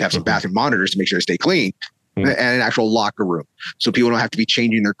 Okay. We have to have some bathroom monitors to make sure they stay clean and an actual locker room. So people don't have to be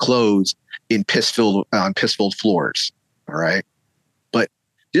changing their clothes in piss-filled floors. All right. But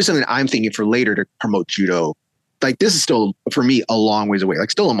this is something I'm thinking for later to promote judo. Like this is still, for me, a long ways away.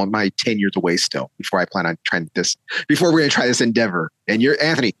 Like still I'm on my 10 years away still before I plan on trying this, before we're going to try this endeavor. And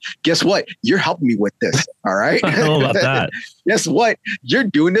Anthony, guess what? You're helping me with this. All right. I know about that. Guess what? You're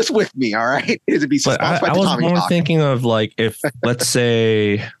doing this with me. All right. It'd be I was more thinking of like, if let's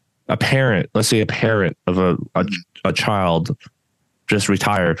say a parent of a child just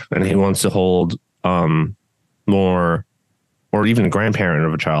retired and he wants to hold more, or even a grandparent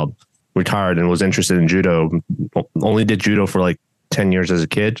of a child retired and was interested in judo, only did judo for like 10 years as a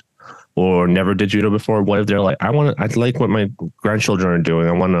kid or never did judo before. What if they're like, I like what my grandchildren are doing.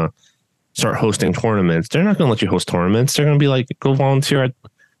 I want to start hosting tournaments. They're not going to let you host tournaments. They're going to be like, go volunteer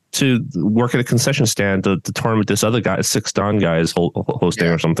to work at a concession stand. The tournament this other guy, 6 Dan guy is hosting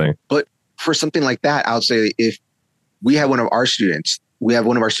or something. But for something like that, I would say if we have one of our students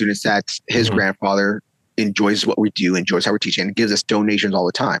that his grandfather enjoys what we do, enjoys how we're teaching, and gives us donations all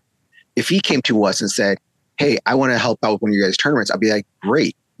the time. If he came to us and said, hey, I want to help out with one of your guys' tournaments, I'd be like,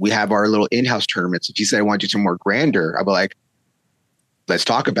 great. We have our little in-house tournaments. If he said, I want to do some more grander, I'd be like, let's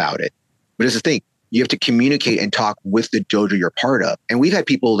talk about it. But it's the thing, you have to communicate and talk with the dojo you're part of. And we've had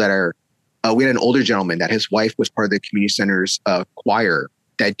people that are, we had an older gentleman that his wife was part of the community center's choir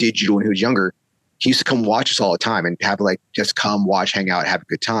that did judo when he was younger. He used to come watch us all the time and have like, just come watch, hang out, have a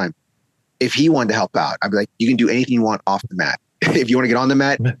good time. If he wanted to help out, I'd be like, you can do anything you want off the mat. If you want to get on the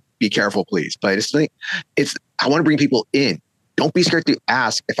mat, be careful, please. But I want to bring people in. Don't be scared to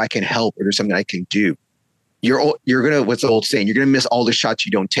ask if I can help or there's something I can do. You're gonna, what's the old saying? You're gonna miss all the shots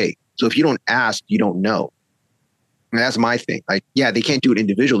you don't take. So if you don't ask, you don't know. And that's my thing. Like, yeah, they can't do it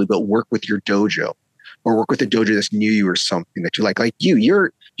individually, but work with your dojo or work with a dojo that's near you or something that you like. Like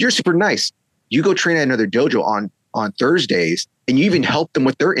you're super nice. You go train at another dojo on Thursdays and you even help them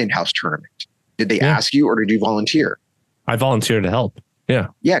with their in-house tournament. Did they ask you or did you volunteer? I volunteered to help. Yeah.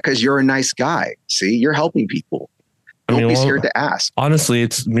 Yeah, because you're a nice guy. See, you're helping people. Don't be scared to ask. Honestly,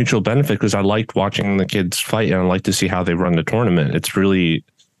 it's mutual benefit because I liked watching the kids fight and I like to see how they run the tournament. It's really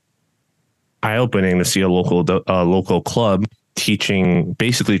eye-opening to see a local club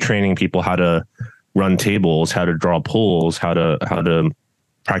basically training people how to run tables, how to draw pools, how to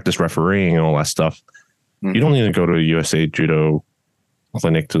practice refereeing and all that stuff. Mm-hmm. You don't need to go to a USA Judo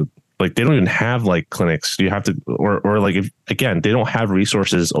clinic to like. They don't even have like clinics. You have to, or like if again, they don't have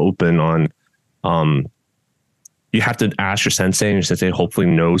resources open on. You have to ask your sensei, and your sensei hopefully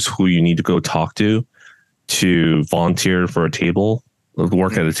knows who you need to go talk to volunteer for a table,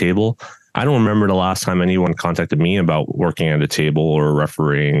 work at a table. I don't remember the last time anyone contacted me about working at a table or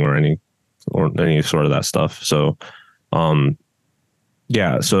refereeing or any sort of that stuff. So,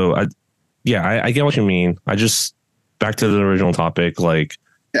 yeah. So I get what you mean. Back to the original topic. Like,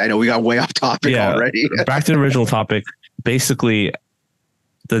 I know we got way off topic already. Back to the original topic. Basically,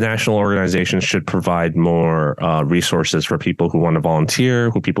 the national organization should provide more resources for people who want to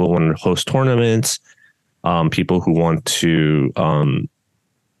volunteer, people who want to host tournaments, people who want to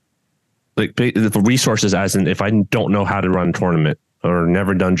like the resources. As in, if I don't know how to run a tournament or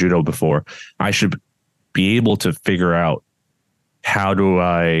never done judo before, I should be able to figure out how do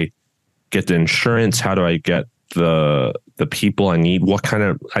I get the insurance, how do I get the people I need, what kind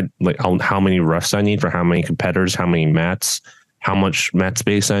of how many refs I need for how many competitors, how many mats, how much mat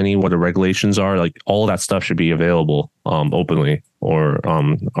space I need, what the regulations are. Like all that stuff should be available openly or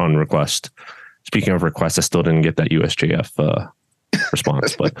on request. Speaking of requests, I still didn't get that USJF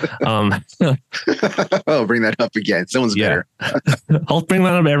response, but oh, bring that up again. Someone's better. I'll bring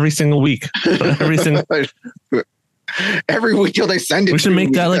that up every single week. Every week till they send it. We should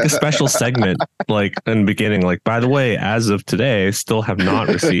make that like a special segment, like in the beginning. Like, by the way, as of today, I still have not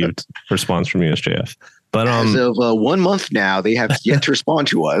received response from USJF. But as of 1 month now, they have yet to respond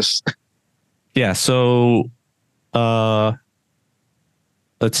to us. Yeah. So, let's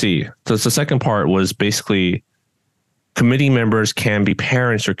see. So the second part was basically committee members can be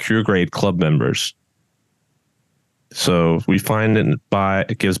parents or Q grade club members. So we find it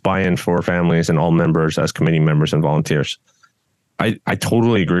gives buy-in for families and all members as committee members and volunteers. I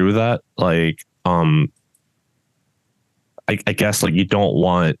totally agree with that. Like, I guess like you don't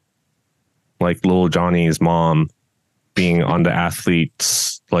want like little Johnny's mom being on the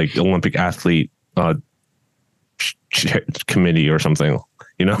athletes, like Olympic athlete committee or something,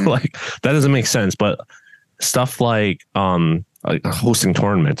 like that doesn't make sense. But stuff like hosting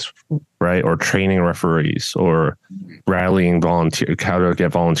tournaments, right? Or training referees or rallying how to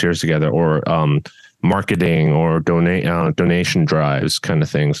get volunteers together or marketing or donation drives kind of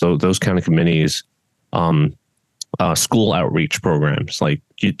things. So those kind of committees, school outreach programs, like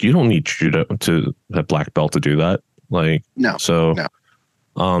you don't need judo to have black belt to do that. Like, no. So, no.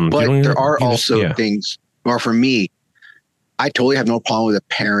 But there are also things, or for me, I totally have no problem with a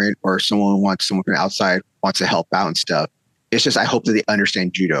parent or someone from outside wants to help out and stuff. It's just, I hope that they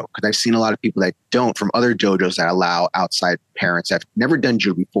understand judo, because I've seen a lot of people that don't from other dojos that allow outside parents that have never done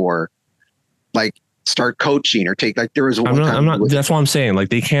judo before, like start coaching or take, like there was one time. That's what I'm saying. Like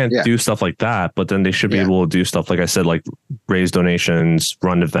they can't do stuff like that, but then they should be able to do stuff, like I said, like raise donations,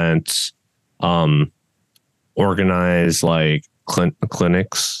 run events, organize like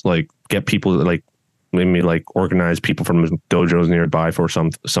clinics, like get people, like maybe like organize people from dojos nearby for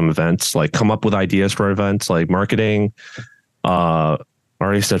some events, like come up with ideas for events, like marketing.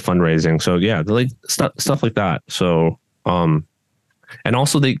 Already said fundraising. So yeah, like stuff like that. So, and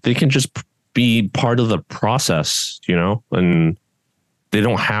also they can just be part of the process, and they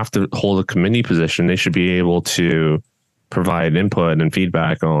don't have to hold a committee position. They should be able to provide input and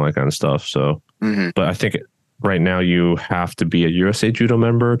feedback and all that kind of stuff. So, but I think right now you have to be a USA Judo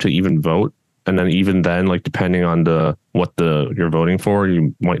member to even vote. And then even then, like depending on what you're voting for,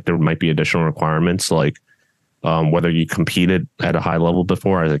 there might be additional requirements, like whether you competed at a high level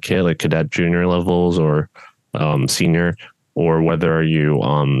before as a kid, like cadet junior levels or senior, or whether you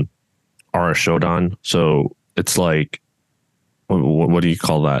are a shodan. So it's like, what do you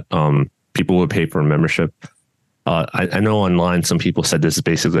call that? People would pay for a membership. I know online some people said this is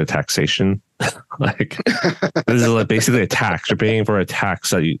basically a taxation. Like this is like basically a tax. You're paying for a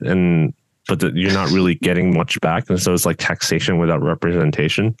tax but you're not really getting much back, and so it's like taxation without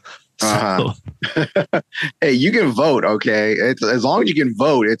representation. Uh-huh. Hey, you can vote, okay? It's as long as you can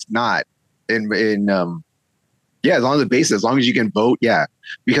vote, it's not yeah, as long as the basis, as long as you can vote, yeah.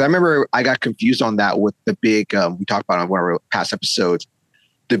 Because I remember I got confused on that with the big we talked about on one of our past episodes,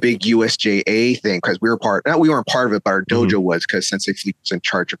 the big USJA thing, because we weren't part of it, but our dojo was, because Sensei Fleet was in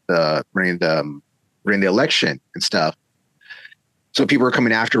charge of running the election and stuff. So people were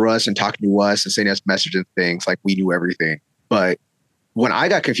coming after us and talking to us and sending us messages and things like we knew everything. But when I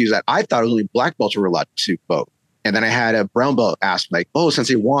got confused, I thought only black belts were allowed to vote. And then I had a brown belt ask, like, "Oh,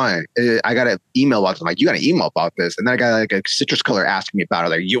 Sensei Juan, I got an email about this." I'm like, "You got an email about this?" And then I got like a citrus color asking me about it.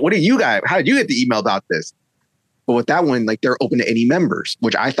 Like, "What do you got? How did you get the email about this?" But with that one, like, they're open to any members,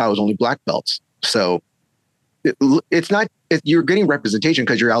 which I thought was only black belts. So it's not, you're getting representation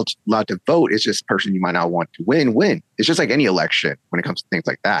because you're allowed to vote. It's just person you might not want to win. It's just like any election when it comes to things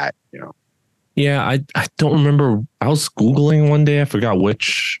like that, you know? Yeah, I don't remember. I was Googling one day. I forgot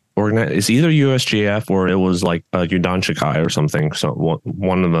which it's either USGF or it was like Udon Shikai or something. So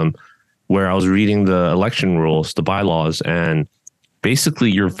one of them, where I was reading the election rules, the bylaws, and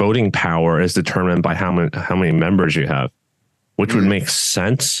basically your voting power is determined by how many members you have, which would make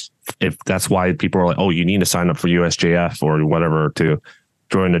sense if that's why people are like, oh, you need to sign up for USJF or whatever to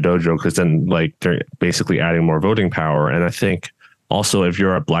join the dojo, because then like they're basically adding more voting power. And I think also if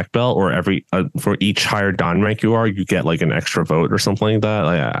you're a black belt or for each higher dan rank you get like an extra vote or something like that.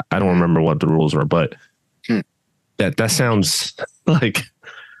 Like I don't remember what the rules are, but that sounds like,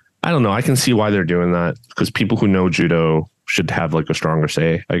 I don't know. I can see why they're doing that, because people who know judo should have like a stronger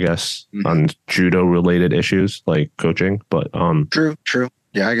say, I guess, on judo related issues like coaching. But true.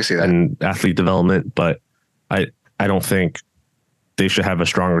 Yeah, I can see that. And athlete development, but I don't think they should have a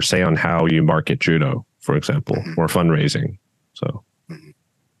stronger say on how you market judo, for example, or fundraising. So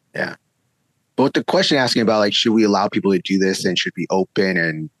yeah. But with the question asking about like, should we allow people to do this and should be open?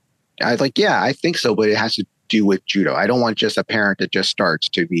 And I was like, yeah, I think so, but it has to do with judo. I don't want just a parent that just starts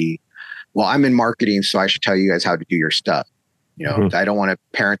to be, well, I'm in marketing, so I should tell you guys how to do your stuff. You know, I don't want a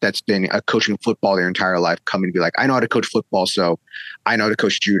parent that's been coaching football their entire life come and be like, I know how to coach football, so I know how to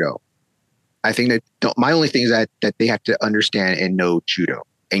coach judo. I think that my only thing is that they have to understand and know judo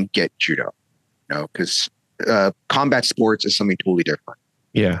and get judo, you know, because combat sports is something totally different.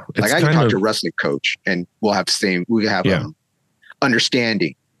 Yeah. Like I can talk to a wrestling coach and we have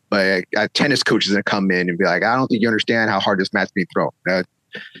understanding, but a tennis coach is going to come in and be like, I don't think you understand how hard this mat's being thrown. You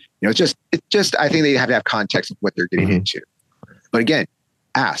know, it's just, I think they have to have context of what they're getting into. But again,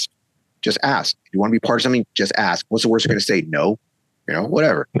 just ask. If you want to be part of something, just ask. What's the worst you're going to say? No, you know,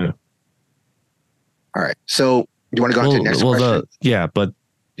 whatever. Yeah. All right. So do you want to go on to the next question? But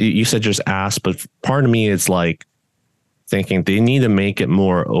you said just ask, but part of me is like thinking they need to make it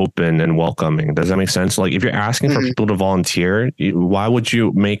more open and welcoming. Does that make sense? Like if you're asking for people to volunteer, why would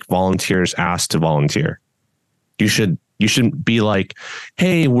you make volunteers ask to volunteer? You should be like,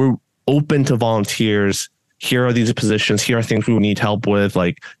 hey, we're open to volunteers. Here are these positions. Here are things we need help with.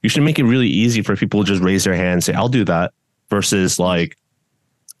 Like you should make it really easy for people to just raise their hand and say, I'll do that, versus like,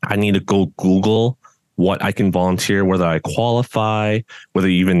 I need to go Google what I can volunteer, whether I qualify, whether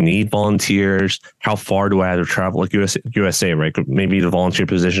you even need volunteers, how far do I have to travel, like USA, right? Maybe the volunteer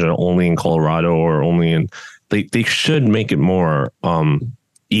positions are only in Colorado or only in, they should make it more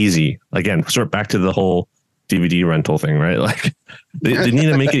easy. Again, sort back to the whole DVD rental thing, right? Like they need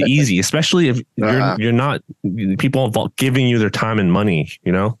to make it easy, especially if you're not people giving you their time and money,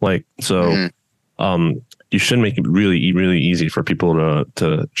 you know, like, so you should make it really, really easy for people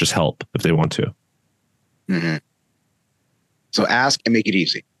to just help if they want to. So ask and make it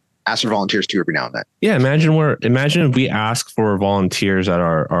easy. Ask for volunteers too every now and then. Yeah, imagine if we ask for volunteers at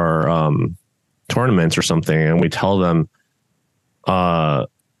our tournaments or something, and we tell them,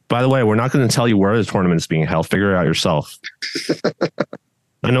 by the way, we're not going to tell you where the tournament's being held. Figure it out yourself.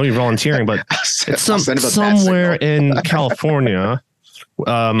 I know you're volunteering, but it's somewhere in California.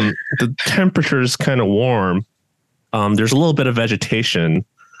 The temperature is kind of warm. There's a little bit of vegetation.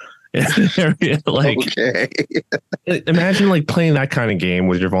 Like, okay. Imagine like playing that kind of game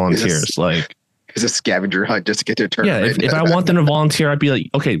with your volunteers. Like, it's a scavenger hunt just to get to a tournament. Yeah, if I want them to volunteer, I'd be like,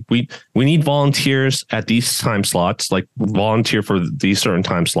 okay, we need volunteers at these time slots, like volunteer for these certain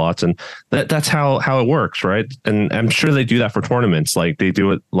time slots, and that's how it works, right? And I'm sure they do that for tournaments. Like they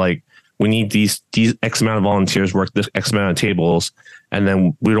do it like, we need these X amount of volunteers work this X amount of tables, and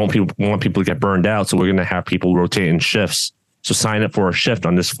then we want people to get burned out, so we're going to have people rotate in shifts. So sign up for a shift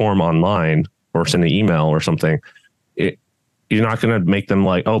on this form online or send an email or something. You're not going to make them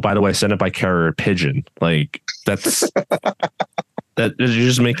like, oh, by the way, send it by carrier pigeon. Like that you're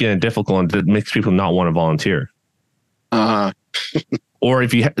just making it difficult, and it makes people not want to volunteer. or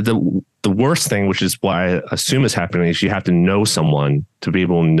if you the worst thing, which is what I assume is happening, is you have to know someone to be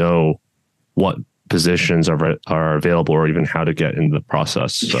able to know what positions are available, or even how to get into the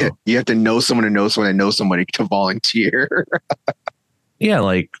process. So yeah, you have to know someone to know someone to know somebody to volunteer. Yeah,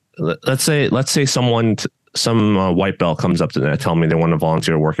 like let's say some white belt comes up to me and tell me they want to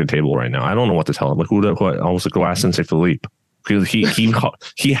volunteer to work at a table right now. I don't know what to tell them. Like I was like, go ask Sensei Philippe.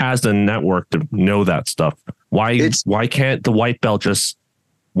 He has the network to know that stuff. Why can't the white belt just,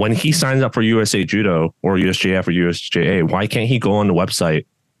 when he signs up for USA Judo or USJF or USJA, why can't he go on the website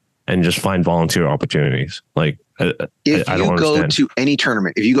and just find volunteer opportunities? Like, if you go to any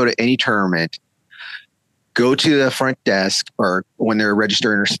tournament, go to the front desk, or when they're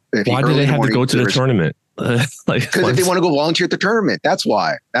registering. Why do they have to go to the tournament? Because if they want to go volunteer at the tournament, that's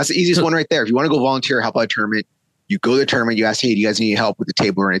why. That's the easiest one right there. If you want to go volunteer, help out a tournament, you go to the tournament, you ask, hey, do you guys need help with the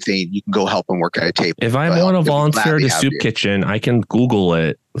table or anything? You can go help and work at a table. If I want to volunteer at the soup kitchen, I can Google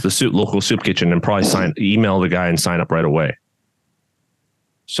it, local soup kitchen, and probably email the guy and sign up right away.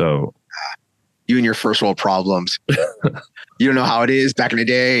 So you and your first world problems. You don't know how it is back in the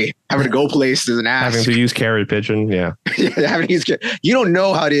day, having to go places and ask. Having to use carrier pigeon. Yeah. You don't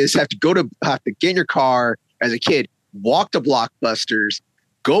know how it is. Have to get in your car as a kid, walk to Blockbusters,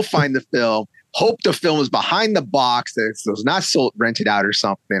 go find the film, hope the film is behind the box, that it was not sold, rented out or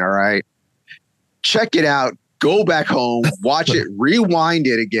something. All right. Check it out. Go back home, watch it, rewind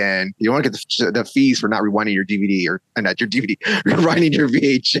it again. You want to get the fees for not rewinding your DVD or not your DVD, rewinding your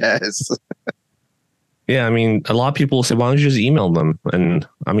VHS. Yeah, I mean, a lot of people say, why don't you just email them? And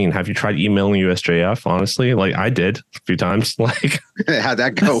I mean, have you tried emailing USJF? Honestly, like I did a few times. Like, how'd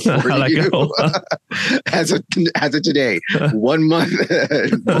that go for you? Go? as of today, 1 month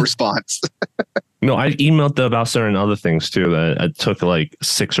response. No, I emailed them about certain other things too that it took like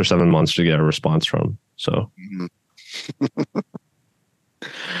 6 or 7 months to get a response from. So.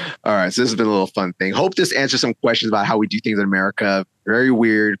 All right. So this has been a little fun thing. Hope this answers some questions about how we do things in America. Very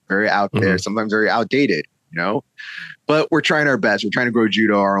weird, very out there, sometimes very outdated, but we're trying our best. We're trying to grow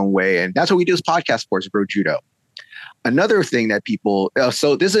judo our own way. And that's what we do as podcast for, is grow judo. Another thing that people,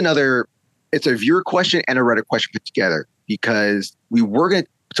 so this is it's a viewer question and a Reddit question put together, because we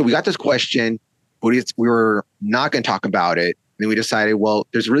got this question, but we were not going to talk about it. And then we decided, well,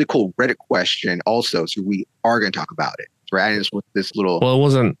 there's a really cool Reddit question also. So we are going to talk about it. We're adding this with this little. Well, it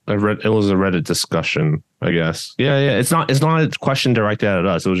wasn't it was a Reddit discussion, I guess. Yeah. It's not a question directed at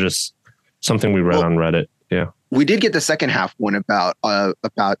us. It was just something we read on Reddit. Yeah. We did get the second half one about.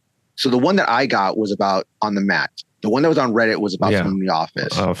 So the one that I got was about on the mat. The one that was on Reddit was about someone in the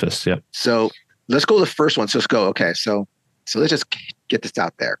office. Office, yeah. So let's go to the first one. So let's go. Okay, so let's just get this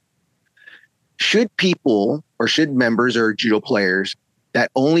out there. Should people, or should members or judo players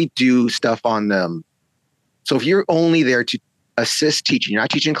that only do stuff on them? So if you're only there to assist teaching, you're not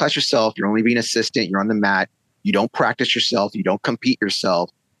teaching class yourself, you're only being assistant, you're on the mat, you don't practice yourself, you don't compete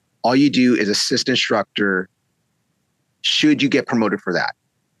yourself, all you do is assist instructor, should you get promoted for that?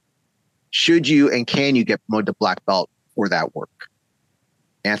 Should you and can you get promoted to black belt for that work?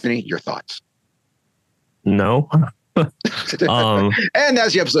 Anthony, your thoughts? No. And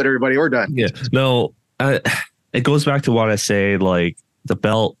that's the episode, everybody. We're done. Yeah. No, it goes back to what I say, like the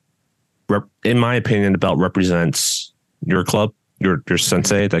belt, in my opinion, the belt represents your club, your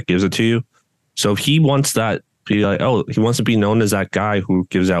sensei that gives it to you. So if he wants that, be like, oh, he wants to be known as that guy who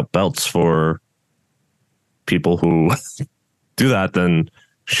gives out belts for people who do that, then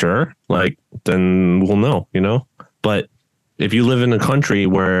sure, like, then we'll know, But if you live in a country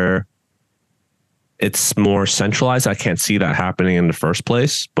where it's more centralized, I can't see that happening in the first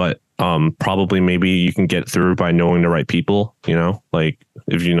place. But probably maybe you can get through by knowing the right people, like,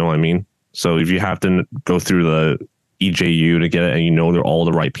 if you know what I mean. So if you have to go through the EJU to get it, and they're all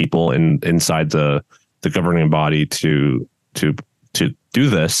the right people inside the governing body to do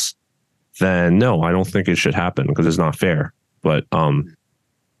this, then no, I don't think it should happen, because it's not fair. But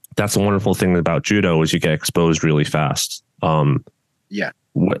that's a wonderful thing about judo, is you get exposed really fast. Yeah.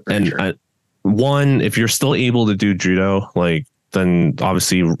 And if you're still able to do judo, like, then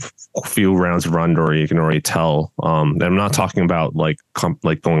obviously a few rounds of run, you can already tell. And I'm not talking about like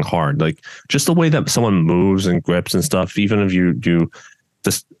going hard, like just the way that someone moves and grips and stuff. Even if you do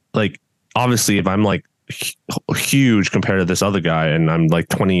this, like, obviously if I'm like huge compared to this other guy and I'm like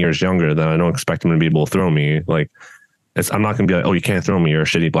 20 years younger, then I don't expect him to be able to throw me. Like, I'm not going to be like, oh, you can't throw me, you're a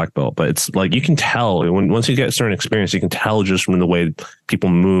shitty black belt. But it's like, you can tell once you get a certain experience, you can tell just from the way people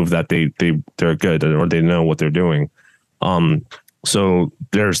move that they're good, or they know what they're doing. So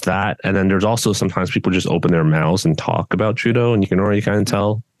there's that. And then there's also sometimes people just open their mouths and talk about judo, and you can already kind of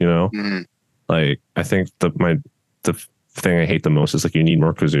tell, Like, I think the thing I hate the most is like you need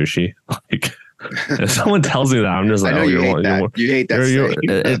more Kazushi. Like if someone tells me that, I'm just like, I know you hate that. You hate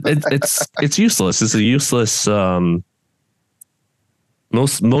that. It's useless. It's a useless,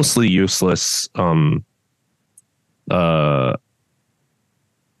 mostly useless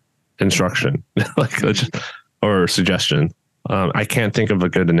instruction, like or suggestion. I can't think of a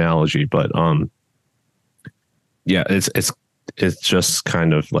good analogy, but yeah, it's just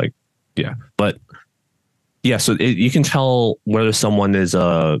kind of like, yeah, but yeah. So you can tell whether someone is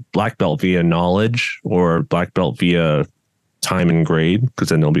a black belt via knowledge or black belt via time and grade, because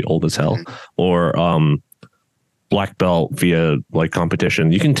then they'll be old as hell, or black belt via like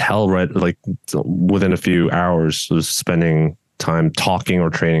competition. You can tell right like within a few hours of spending time talking or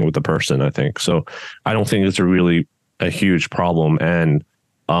training with the person, I think. So I don't think it's a huge problem. And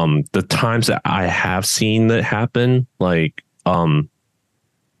the times that I have seen that happen, like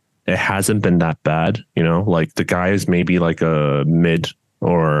it hasn't been that bad, you know, like the guy is maybe like a mid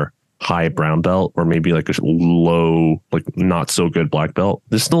or high brown belt, or maybe like a low, like not so good black belt.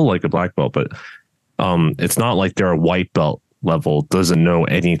 They're still like a black belt, but it's not like they're a white belt level, doesn't know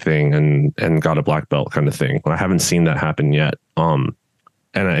anything and got a black belt kind of thing. I haven't seen that happen yet. And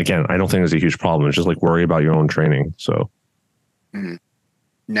again, I don't think it's a huge problem. It's just like worry about your own training. So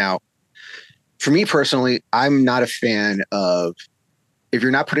now, for me personally, I'm not a fan of, if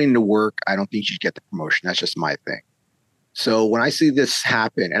you're not putting in the work, I don't think you should get the promotion. That's just my thing. So when I see this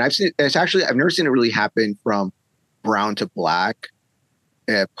happen, and I've never seen it really happen from brown to black.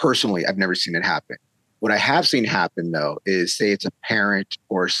 Personally, I've never seen it happen. What I have seen happen, though, is say it's a parent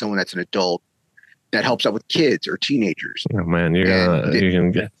or someone that's an adult that helps out with kids or teenagers. Oh man, you're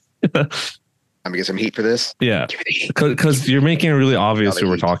gonna get. I'm gonna get some heat for this. Yeah, because you're making it really obvious who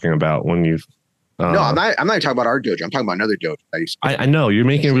we're talking about when you've. No, I'm not talking about our dojo. I'm talking about another dojo. I know you're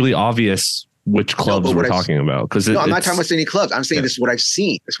making it really obvious which clubs we're talking about. Because I'm not talking about any clubs. I'm saying this is what I've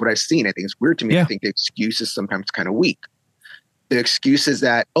seen. This is what I've seen. I think it's weird to me. I think the excuse is sometimes kind of weak. The excuse is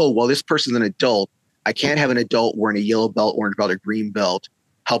that, oh, well, this person's an adult. I can't have an adult wearing a yellow belt, orange belt, or green belt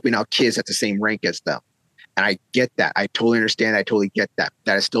helping out kids at the same rank as them. And I get that. I totally understand. I totally get that.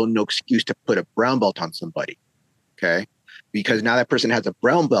 That is still no excuse to put a brown belt on somebody. Okay. Because now that person has a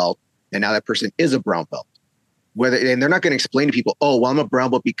brown belt and now that person is a brown belt. And they're not going to explain to people, oh, well, I'm a brown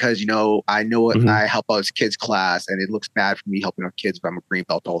belt because, you know, I know I help out this kids class and it looks bad for me helping out kids, but I'm a green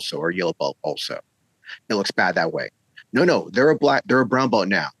belt also, or a yellow belt also. It looks bad that way. No, they're a brown belt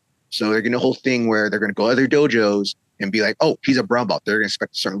now. So they're getting a whole thing where they're going to go to other dojos and be like, oh, he's a brown belt. They're going to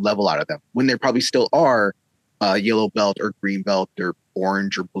expect a certain level out of them when they probably still are yellow belt or green belt or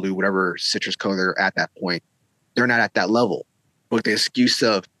orange or blue, whatever citrus color they're at that point. They're not at that level. But the excuse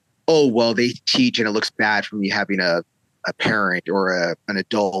of, oh, well, they teach and it looks bad for me having a parent or an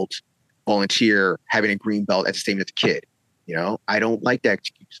adult volunteer having a green belt at the same as the kid. You know, I don't like that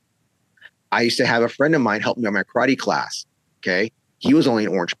excuse. I used to have a friend of mine help me on my karate class. Okay. He was only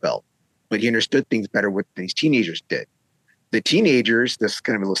an orange belt, but he understood things better than these teenagers did. The teenagers, this is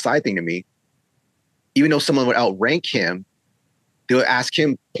kind of a little side thing to me, even though someone would outrank him, they would ask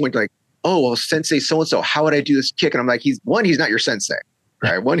him point like, oh, well, sensei so-and-so, how would I do this kick? And I'm like, he's not your sensei,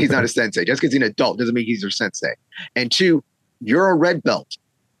 right? One, he's not a sensei. Just because he's an adult doesn't mean he's your sensei. And two, you're a red belt.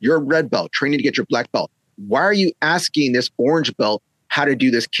 You're a red belt training to get your black belt. Why are you asking this orange belt how to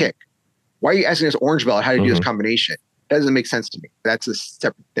do this kick? Why are you asking this orange belt how to do this combination? That doesn't make sense to me. That's a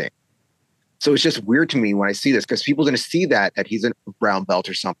separate thing. So it's just weird to me when I see this because people are going to see that he's a brown belt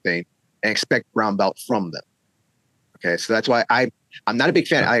or something and expect brown belt from them. Okay, so that's why I'm not a big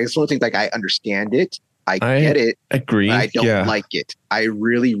fan. I just don't think like I understand it. I get it. Agree. But I don't like it. I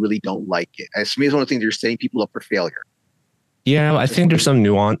really, really don't like it. As to me, it's one of the things you're setting people up for failure. Yeah, I think there's some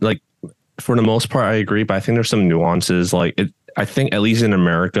nuance. Like for the most part, I agree, but I think there's some nuances. Like I think at least in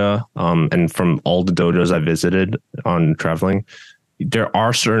America, and from all the dojos I visited on traveling, there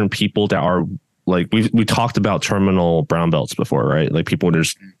are certain people that are like we talked about terminal brown belts before, right? Like people are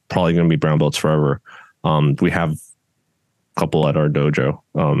just probably going to be brown belts forever. We have a couple at our dojo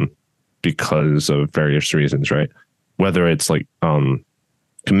because of various reasons, right? Whether it's like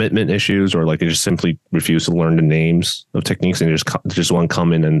commitment issues or like they just simply refuse to learn the names of techniques and just want to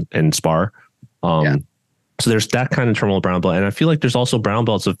come in and spar. So there's that kind of terminal brown belt. And I feel like there's also brown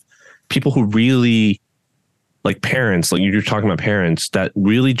belts of people who really like parents, like you're talking about parents that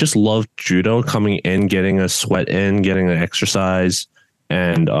really just love judo, coming in, getting a sweat in, getting an exercise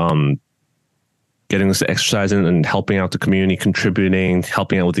and getting this exercise in and helping out the community, contributing,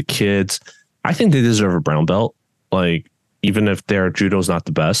 helping out with the kids. I think they deserve a brown belt. Like even if their judo's not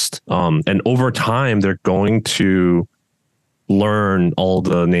the best. And over time, they're going to learn all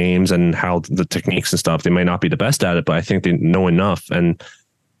the names and how the techniques and stuff. They might not be the best at it, but I think they know enough. And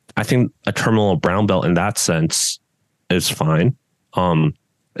I think a terminal brown belt in that sense is fine.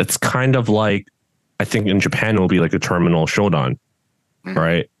 It's kind of like, I think in Japan, it will be like a terminal shodan,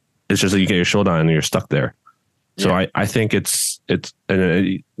 right? It's just that you get your shodan and you're stuck there. So yeah. I think it's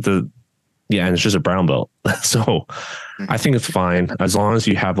and it's just a brown belt. So I think it's fine as long as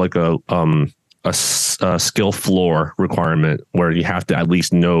you have like a skill floor requirement where you have to at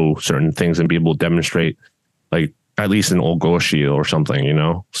least know certain things and be able to demonstrate, like at least an Ogoshi or something, you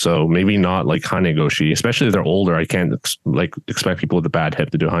know? So maybe not like Hanegoshi, especially if they're older. I can't expect people with a bad hip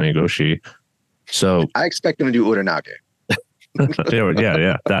to do Hanegoshi. So I expect them to do Uranage.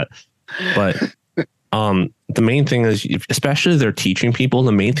 yeah, that. But the main thing is, especially if they're teaching people,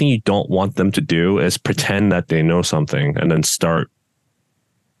 the main thing you don't want them to do is pretend that they know something and then start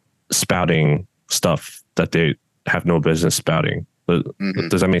spouting stuff that they have no business spouting. But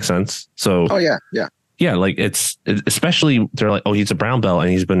does that make sense? So yeah, like it's especially they're like, oh, he's a brown belt and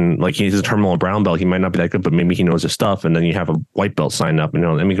he's a terminal brown belt. He might not be that good, but maybe he knows his stuff. And then you have a white belt sign up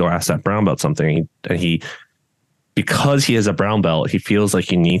and let me go ask that brown belt something. And he because he is a brown belt, he feels like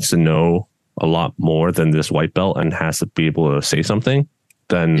he needs to know a lot more than this white belt and has to be able to say something.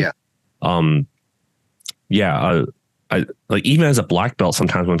 Then I like, even as a black belt,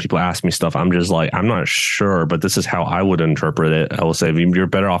 sometimes when people ask me stuff, I'm just like, I'm not sure, but this is how I would interpret it. I will say you're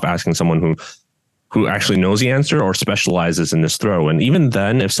better off asking someone who actually knows the answer or specializes in this throw. And even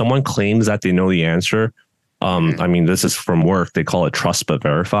then, if someone claims that they know the answer, I mean, this is from work. They call it trust but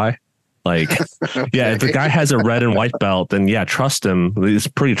verify. Like, yeah, if the guy has a red and white belt, then yeah, trust him. He's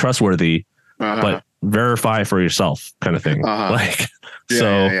pretty trustworthy, but verify for yourself, kind of thing. Like,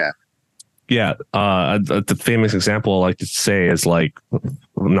 the famous example I like to say is like,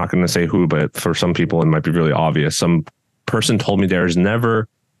 I'm not going to say who, but for some people it might be really obvious. Some person told me there is never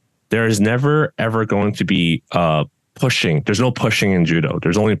ever going to be pushing. There's no pushing in judo.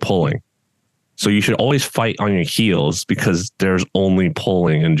 There's only pulling. So you should always fight on your heels because there's only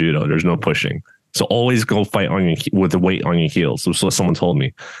pulling in judo. There's no pushing. So always go fight with the weight on your heels. That's what someone told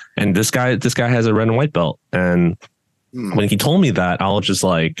me. And this guy has a red and white belt. And when he told me that, I was just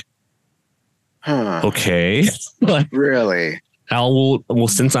like, okay. Like, really? Well,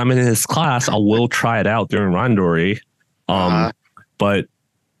 since I'm in his class, I will try it out during Randori. But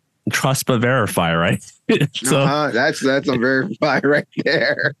trust but verify, right? So that's a verify right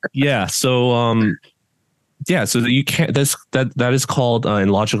there. Yeah. So so you can't. That is called in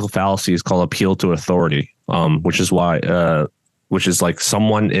logical fallacy is called appeal to authority. Which is why which is like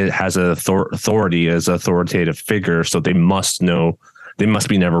someone has a authority as authoritative figure, so they must know. They must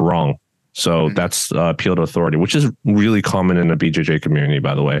be never wrong. So that's appeal to authority, which is really common in the BJJ community,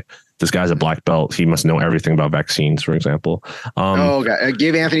 by the way. This guy's a black belt. He must know everything about vaccines, for example. God.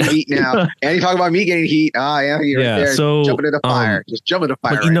 Give Anthony heat now. Anthony talking about me getting heat. Anthony right there. So, jumping into the fire. Just jump into the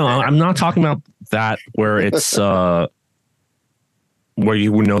fire. But, I'm not talking about that where it's where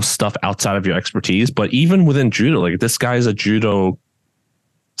you know stuff outside of your expertise. But even within judo, like this guy is a judo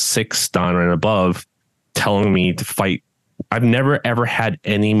 6 dan and above telling me to fight. I've never, ever had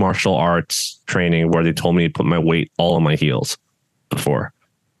any martial arts training where they told me to put my weight all on my heels before.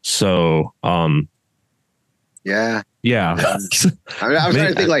 So, yeah. I mean, I was trying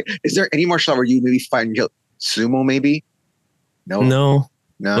to think, like, is there any martial art where you maybe fight and kill sumo? Maybe no.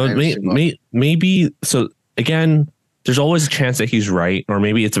 But maybe. So again, there's always a chance that he's right, or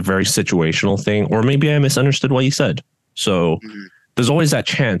maybe it's a very situational thing, or maybe I misunderstood what he said. So there's always that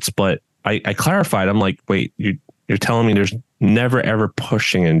chance. But I clarified. I'm like, wait, you're telling me there's never ever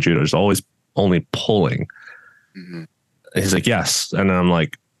pushing in judo. There's always only pulling. He's like, yes, and I'm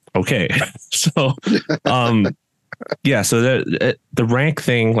like, okay. So, so the rank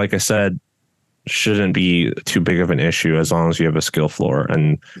thing, like I said, shouldn't be too big of an issue as long as you have a skill floor.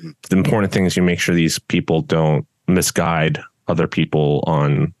 And the important thing is you make sure these people don't misguide other people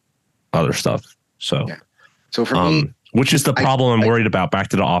on other stuff. So, so for me, which is the problem I'm worried about. Back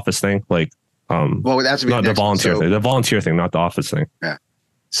to the office thing, like, well, that's not the volunteer thing. The volunteer thing, not the office thing. Yeah.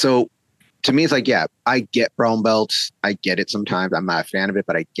 So to me, it's like, yeah, I get brown belts. I get it sometimes. I'm not a fan of it,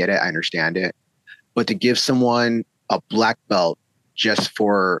 but I get it. I understand it. But to give someone a black belt just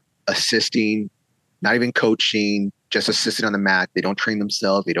for assisting, not even coaching, just assisting on the mat. They don't train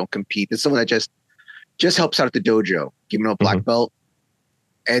themselves. They don't compete. It's someone that just helps out at the dojo. Giving them a black belt.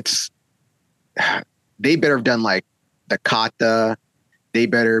 They better have done like the kata. They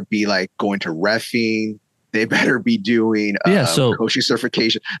better be like going to reffing. They better be doing coaching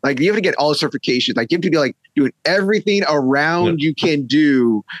certification. Like you have to get all the certifications. Like you have to be like doing everything around you can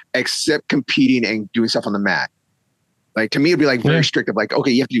do except competing and doing stuff on the mat. Like to me, it'd be like very strict of like,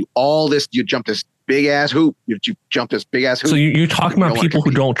 okay, you have to do all this. You jump this big ass hoop. You jump this big ass hoop. So you're talking about people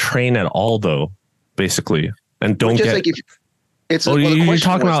who don't train at all, though, basically, and don't get. Like you're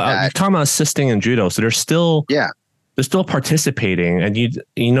talking about assisting in judo, so they're still they're still participating, and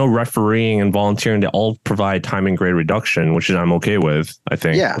refereeing and volunteering to all provide time and grade reduction, which I'm okay with. I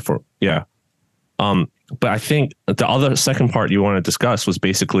think but I think the second part you want to discuss was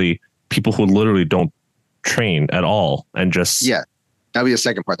basically people who literally don't train at all and just that'd be the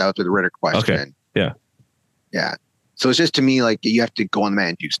second part. That was the Ritter question. Okay. Yeah. So it's just to me like you have to go on the mat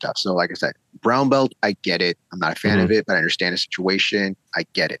and do stuff. So like I said, brown belt, I get it. I'm not a fan of it, but I understand the situation. I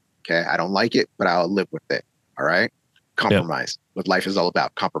get it. Okay. I don't like it, but I'll live with it. All right. Compromise. What life is all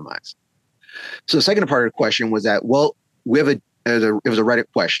about, compromise. So the second part of the question was that, well, we have it was a Reddit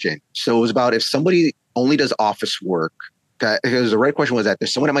question. So it was about if somebody only does office work. Because the right question was that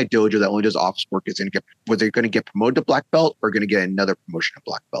there's someone at my dojo that only does office work was they going to get promoted to black belt or going to get another promotion to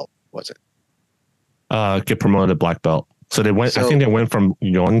black belt? Was it? Get promoted to black belt. So they went. I think they went from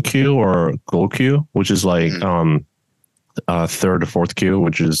Yon-Q or Gold-Q, which is like third or fourth Q,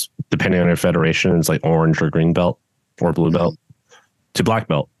 which is depending on your federation, it's like orange or green belt or blue belt, to black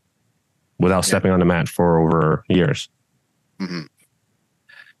belt without stepping on the mat for over years. Mm-hmm.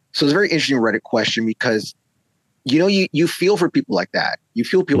 So it's a very interesting Reddit question because you feel for people like that. You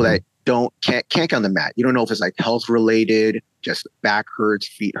feel people that can't get on the mat. You don't know if it's like health related, just back hurts,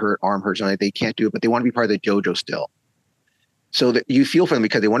 feet hurt, arm hurts, something they can't do it, but they want to be part of the dojo still. So that you feel for them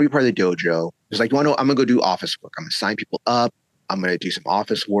because they want to be part of the dojo. It's like, I'm going to go do office work. I'm going to sign people up. I'm going to do some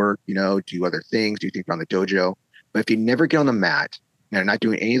office work, do other things, do things around the dojo. But if they never get on the mat and they're not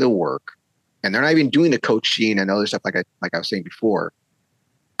doing any of the work and they're not even doing the coaching and other stuff like I was saying before,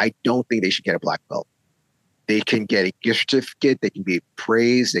 I don't think they should get a black belt. They can get a gift certificate. They can be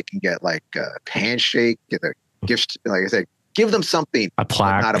praised. They can get like a handshake, get a gift. Like I said, give them something. A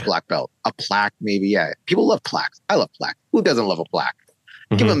plaque. Not a black belt. A plaque, maybe. Yeah. People love plaques. I love plaques. Who doesn't love a plaque?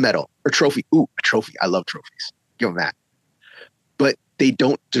 Give them a medal or trophy. Ooh, a trophy. I love trophies. Give them that. But they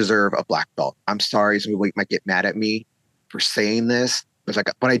don't deserve a black belt. I'm sorry. Some people might get mad at me for saying this. It's like,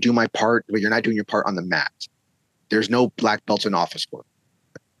 when I do my part, but you're not doing your part on the mat. There's no black belts in office work.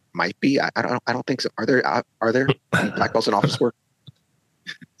 Might be. I don't think so. Are there any black belts in office work?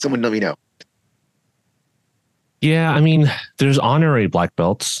 Someone let me know. Yeah, I mean, there's honorary black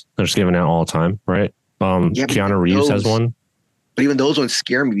belts. They're just given out all the time, right? Keanu Reeves has one. But even those ones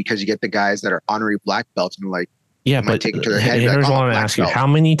scare me because you get the guys that are honorary black belts and like, but take it to their head. Here's what I'm asking you: how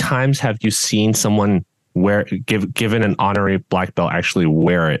many times have you seen someone given an honorary black belt actually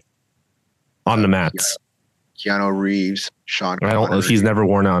wear it on the mats? Keanu Reeves, Sean Connery. He's never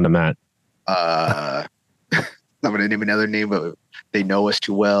worn it on the mat. I'm going to name another name, but they know us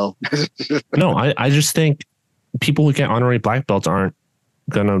too well. No, I just think people who get honorary black belts aren't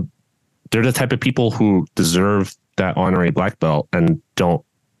gonna. They're the type of people who deserve that honorary black belt and don't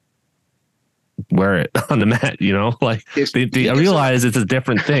wear it on the mat. Like they realize it's a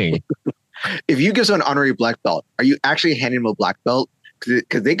different thing. If you give someone an honorary black belt, are you actually handing them a black belt?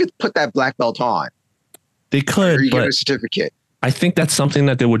 Because they could put that black belt on. They could, or you get a certificate. I think that's something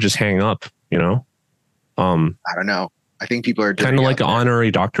that they would just hang up, I don't know. I think people are kind of like an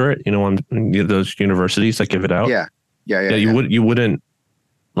honorary doctorate, on those universities that give it out. Yeah. You wouldn't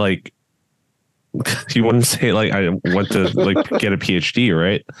like, you wouldn't say like, I went to like get a PhD,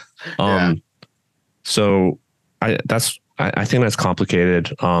 right? So I think that's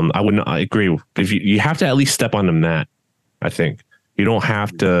complicated. I agree. If you have to at least step on the mat, I think you don't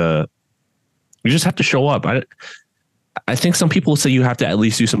have to. You just have to show up. I think some people say you have to at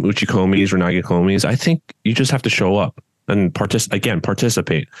least do some uchikomis or nagekomis. I think you just have to show up and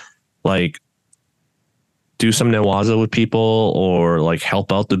participate. Like do some newaza with people or like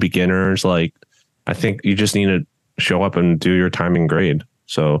help out the beginners. Like I think you just need to show up and do your time and grade.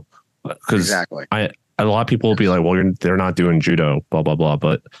 So because a lot of people will be like, well, they're not doing judo, blah blah blah.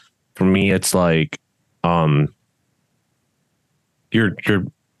 But for me, it's like you're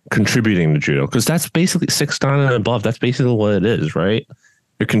contributing to judo because that's basically 6 dan and above. That's basically what it is, right?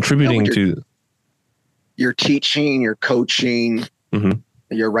 You're contributing to. You're teaching, you're coaching,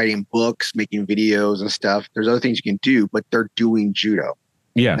 you're writing books, making videos and stuff. There's other things you can do, but they're doing judo.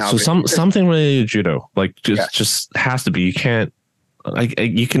 Yeah, now, so something related to judo, like just has to be. You can't like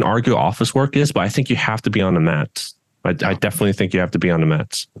you can argue office work is, but I think you have to be on the mats. I definitely think you have to be on the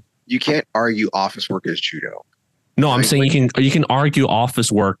mats. You can't argue office work is judo. No, I'm saying you can argue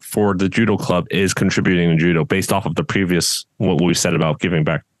office work for the judo club is contributing to judo based off of the previous what we said about giving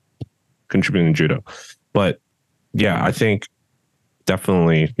back, contributing to judo. But yeah, I think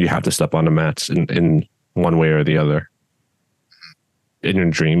definitely you have to step on the mats in one way or the other. in your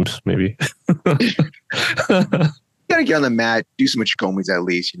dreams, maybe. You gotta get on the mat, do some Chikomis at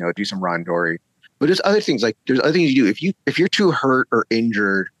least, do some randori. But there's other things you do. If you're too hurt or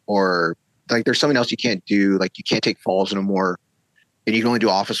injured, or like there's something else you can't do, like you can't take falls no more, and you can only do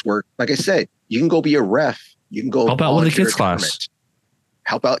office work. Like I said, you can go be a ref. You can go help out with the kids class.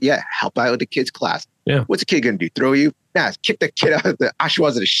 Help out with the kids class. Yeah. What's a kid gonna do? Throw you? Nah, kick the kid out of the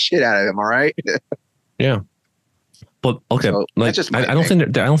Ashiwaza the shit out of him. All right. Yeah. But okay, so like I don't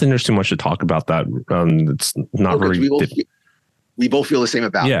think there's too much to talk about that. It's not very. We both feel the same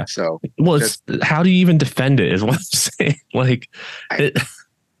about it. So how do you even defend it? Is what I'm saying.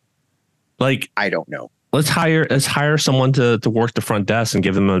 I don't know. Let's hire someone to work the front desk and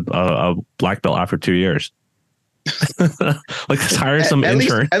give them a black belt after 2 years. Let's hire some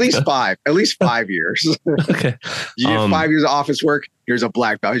intern. At least 5 years. Okay. You get 5 years of office work. Here's a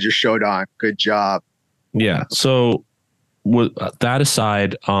black belt. Here's your Shodan. Good job. Yeah. So with that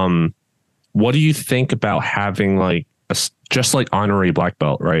aside, what do you think about having like just like honorary black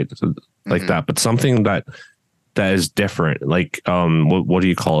belt, right? Like that, but something that is different. Like what do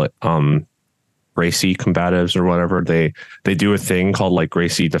you call it? Gracie combatives or whatever. They do a thing called like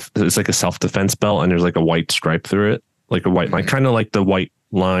Gracie. It's like a self-defense belt, and there's like a white stripe through it, like a white line, kind of like the white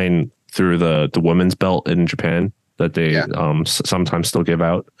line through the women's belt in Japan that they sometimes still give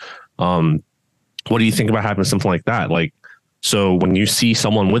out. What do you think about having something like that? Like, so when you see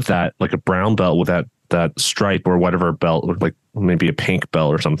someone with that, like a brown belt with that stripe or whatever belt, or like maybe a pink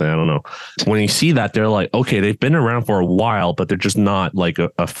belt or something, I don't know. When you see that, they're like, okay, they've been around for a while, but they're just not like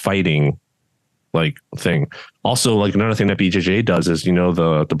a fighting like thing. Also, like another thing that BJJ does is,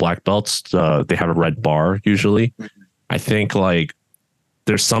 the black belts, they have a red bar usually. I think like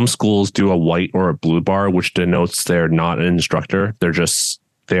there's some schools do a white or a blue bar, which denotes they're not an instructor. They're just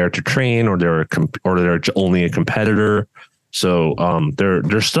there to train, or they're only a competitor. So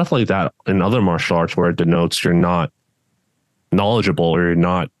there's stuff like that in other martial arts where it denotes you're not knowledgeable or you're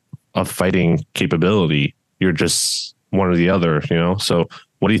not of fighting capability. You're just one or the other, So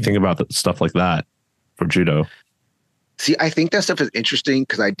what do you think about stuff like that for judo? See, I think that stuff is interesting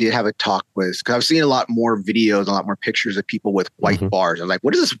because I did have a talk because I've seen a lot more videos, a lot more pictures of people with white bars. I'm like,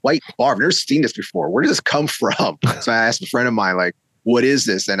 what is this white bar? I've never seen this before. Where does this come from? So I asked a friend of mine, like, what is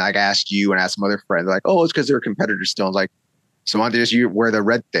this? And I asked you and asked some other friends, like, oh, it's because they're competitors still. I was like, so why don't they just wear the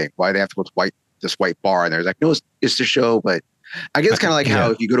red thing? Why do they have to put this white bar? And they're like, no, it's to show. But I guess it's kind of like how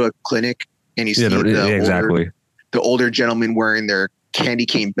if you go to a clinic and you see the older gentlemen wearing their candy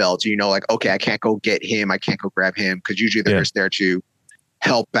cane belts, like, okay, I can't go get him. I can't go grab him. Because usually they're just there to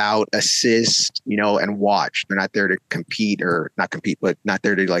help out, assist, and watch. They're not there to compete or not compete, but not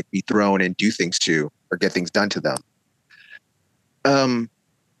there to like be thrown and do things to or get things done to them.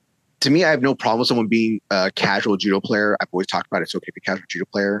 To me, I have no problem with someone being a casual judo player. I've always talked about it's okay to be a casual judo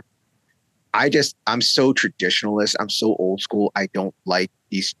player. I'm so traditionalist. I'm so old school. I don't like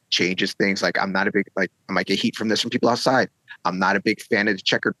these changes things. Like I'm not a big, I might get heat from this from people outside. I'm not a big fan of the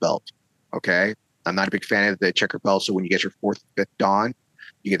checkered belt. Okay. I'm not a big fan of the checkered belt. So when you get your 4th, 5th dan,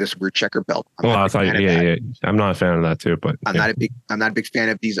 you get this weird checker belt. I'm not a fan of that too, but I'm not a big fan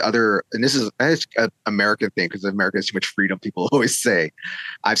of these other, and this is an American thing because America has too much freedom. People always say,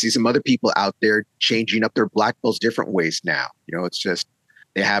 I've seen some other people out there changing up their black belts different ways now. It's just,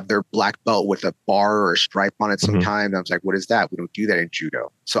 they have their black belt with a bar or a stripe on it sometimes. I was like, what is that? We don't do that in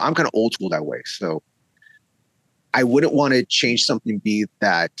judo. So I'm kind of old school that way. So I wouldn't want to change something be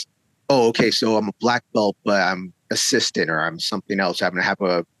that, oh, okay, so I'm a black belt, but I'm assistant or I'm something else. I'm going to have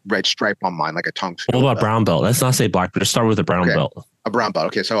a red stripe on mine, like a tongue. What about brown belt? Let's not say black, but just start with a brown belt. A brown belt.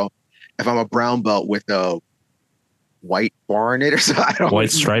 Okay, so if I'm a brown belt with a white bar in it or something,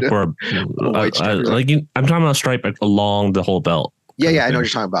 white stripe or I'm talking about a stripe along the whole belt. Yeah, I know what you're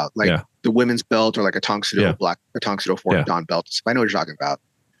talking about. Like the women's belt or like a Tongsudo a Tongsudo 4th dan belt. I know what you're talking about.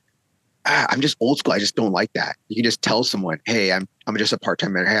 I'm just old school. I just don't like that. You can just tell someone, hey, I'm just a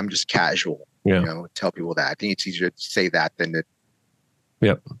part-time man. Hey, I'm just casual. Tell people that. I think it's easier to say that than to.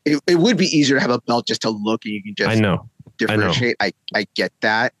 Yep. It would be easier to have a belt just to look and you can just differentiate. I get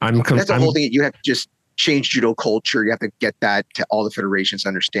that. That's the whole thing. You have to just change judo culture. You have to get that to all the federations to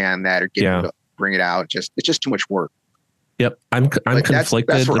understand that or get them to bring it out. It's just too much work. Yep. I'm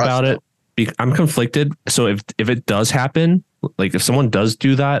conflicted about it. I'm conflicted. So if it does happen, like if someone does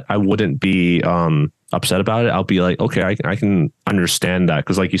do that, I wouldn't be upset about it. I'll be like, okay, I can understand that.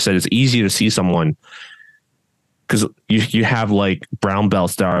 Cause like you said, it's easy to see someone because you have like brown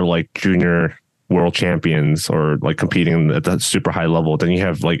belts that are like junior world champions or like competing at that super high level. Then you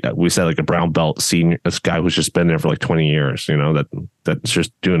have, like we said, like a brown belt senior, this guy who's just been there for like 20 years, that's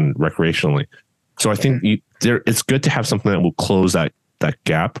just doing recreationally. So I think it's good to have something that will close that that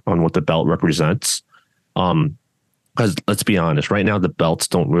gap on what the belt represents. Because let's be honest, right now the belts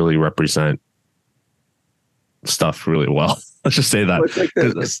don't really represent stuff really well. Let's just say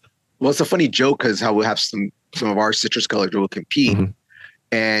that. Well, it's a funny joke because how we'll have some of our citrus colors will compete,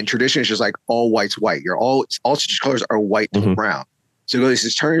 and traditionally it's just like all white's white. All citrus colors are white to brown. So you go to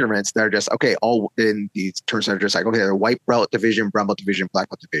these tournaments that are just okay. All in these tournaments are just like okay, they're white belt division, brown belt division, black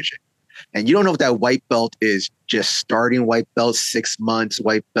belt division, and you don't know if that white belt is just starting white belt, 6 months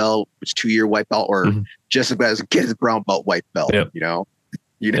white belt, which 2-year white belt, or just about as good as brown belt white belt. Yep. You know,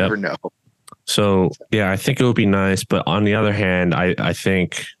 you never know. So yeah, I think it would be nice, but on the other hand, I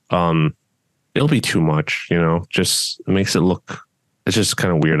think it'll be too much. You know, just it makes it look. It's just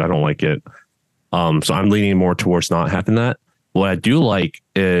kind of weird. I don't like it. So I'm leaning more towards not having that. What I do like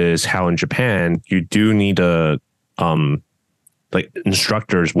is how in Japan you do need a like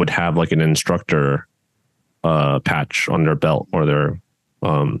instructors would have like an instructor patch on their belt or their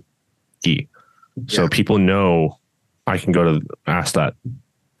gi. So people know I can go to ask that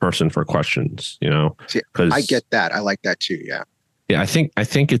person for questions, you know. I get that. I like that too. Yeah. I think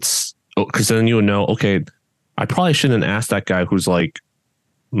it's because then you would know, okay, I probably shouldn't ask that guy who's like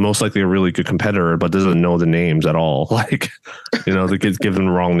most likely a really good competitor, but doesn't know the names at all. Like, you know, they give them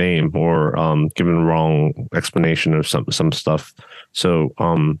the wrong name or give them the wrong explanation of some stuff. So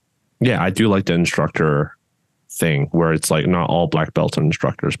I do like the instructor thing where it's like not all black belts are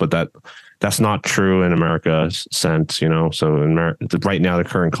instructors, but that's not true in America's sense, you know. So in right now, the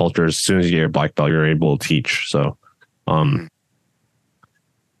current culture is as soon as you get a black belt, you're able to teach. So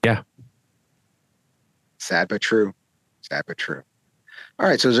yeah. Sad but true. Sad but true. All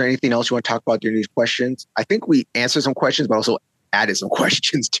right. So is there anything else you want to talk about during these questions? I think we answered some questions, but also added some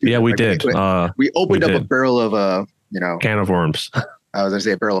questions too. Yeah, we did. We opened up a barrel of can of worms. I was gonna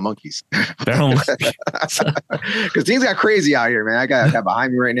say a barrel of monkeys. Barrel of monkeys. Because things got crazy out here, man. I got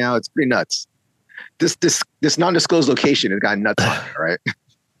behind me right now. It's pretty nuts. This non-disclosed location has got nuts on it, right?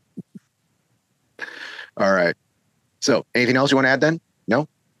 All right. So anything else you want to add then? No?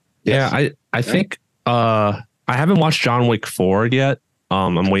 Yes. Yeah, I think I haven't watched John Wick 4 yet.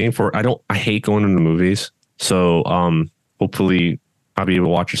 I'm waiting for I hate going into movies. So hopefully I'll be able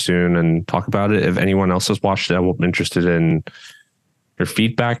to watch it soon and talk about it. If anyone else has watched it, I'm interested in your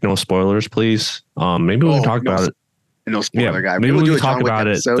feedback. No spoilers, please. Maybe we can talk about it. No spoiler guy. Maybe we can talk about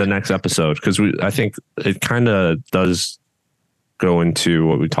it the next episode because I think it kind of does go into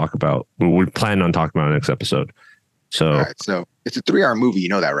what we talk about. We plan on talking about it next episode. So, all right, so it's a 3-hour movie. You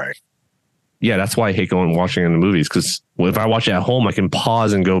know that, right? Yeah, that's why I hate going watching in the movies because if I watch it at home, I can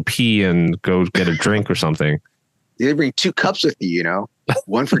pause and go pee and go get a drink or something. They bring 2 cups with you, you know,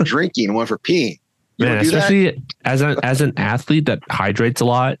 one for drinking and one for peeing. Man, especially as an athlete that hydrates a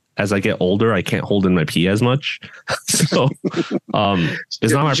lot. As I get older, I can't hold in my pee as much. So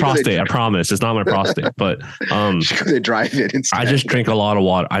it's not my prostate. I promise, it's not my prostate. But they drive it instead. I just drink a lot of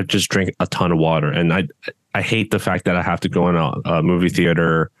water. I just drink a ton of water, and I hate the fact that I have to go in a movie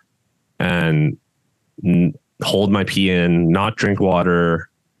theater and hold my pee in, not drink water,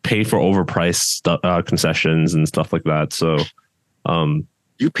 pay for overpriced concessions and stuff like that. So,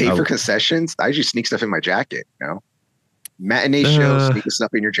 you pay for concessions? I usually sneak stuff in my jacket, you know? Matinee show, sneak stuff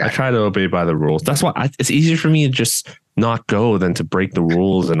in your jacket. I try to obey by the rules. That's why it's easier for me to just not go than to break the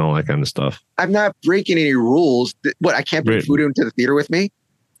rules and all that kind of stuff. I'm not breaking any rules. What, I can't bring food into the theater with me?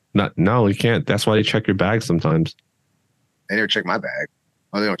 No, you can't. That's why they check your bag sometimes. They never check my bag.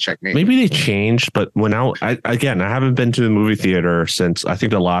 Oh, they don't check me. Maybe they changed, but I haven't been to the movie theater since I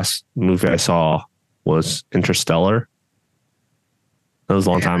think the last movie I saw was Interstellar. That was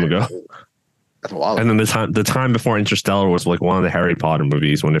a long time ago. That's a while ago. And then the time before Interstellar was like one of the Harry Potter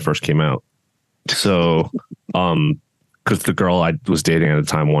movies when it first came out. So, because the girl I was dating at the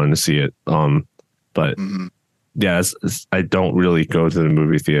time wanted to see it. But yeah, I don't really go to the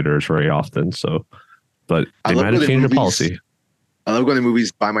movie theaters very often. So, but they might have changed the policy. I love going to the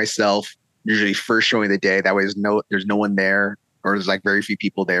movies by myself. Usually first showing of the day. That way there's no one there, or there's like very few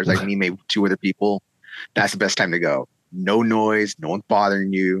people there. There's like me, maybe 2 other people. That's the best time to go. No noise, no one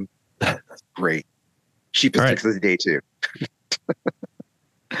bothering you. Great. Cheapest tickets of the day too.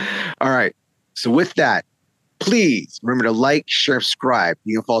 All right. So with that, please remember to like, share, subscribe.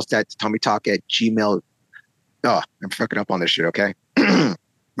 You can follow us at Tatami Talk at Gmail. Oh, I'm fucking up on this shit, okay?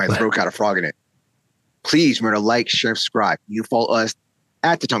 My throat got a frog in it. Please remember to like, share, subscribe. You can follow us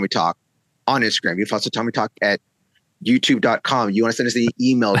at Tatami Talk on Instagram. You can follow us at Tatami Talk at youtube.com. You want to send us an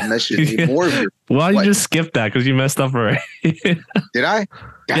email message more of your Why you just skip that? Because you messed up already. Did I?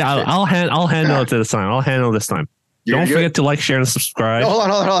 Yeah, I'll handle it this time. I'll handle it this time. Don't forget to like, share, and subscribe. No, hold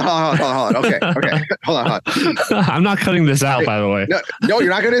on. Okay. Hold on. I'm not cutting this out, by the way. No, you're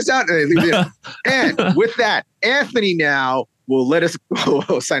not cutting this out. And with that, Anthony now will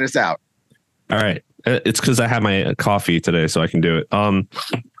sign us out. All right. It's because I have my coffee today, so I can do it.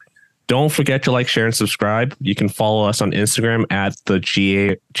 Don't forget to like, share, and subscribe. You can follow us on Instagram at the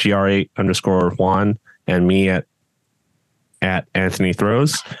GR8_Juan and me at Anthony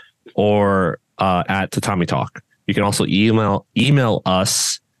Throws or at Tatami Talk. You can also email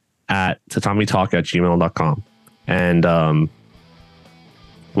us at tatamitalk@gmail.com. And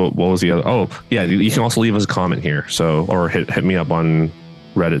what was the other? Oh, yeah, you can also leave us a comment here. So, or hit me up on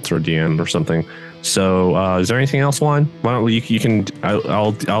Reddit or DM or something. So, is there anything else, Juan? Why don't you can?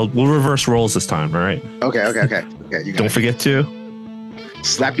 We'll reverse roles this time. All right. Okay. You don't forget to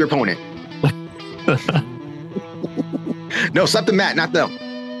slap your opponent. No, slap the mat, not them.